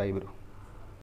dreams. Bye bro.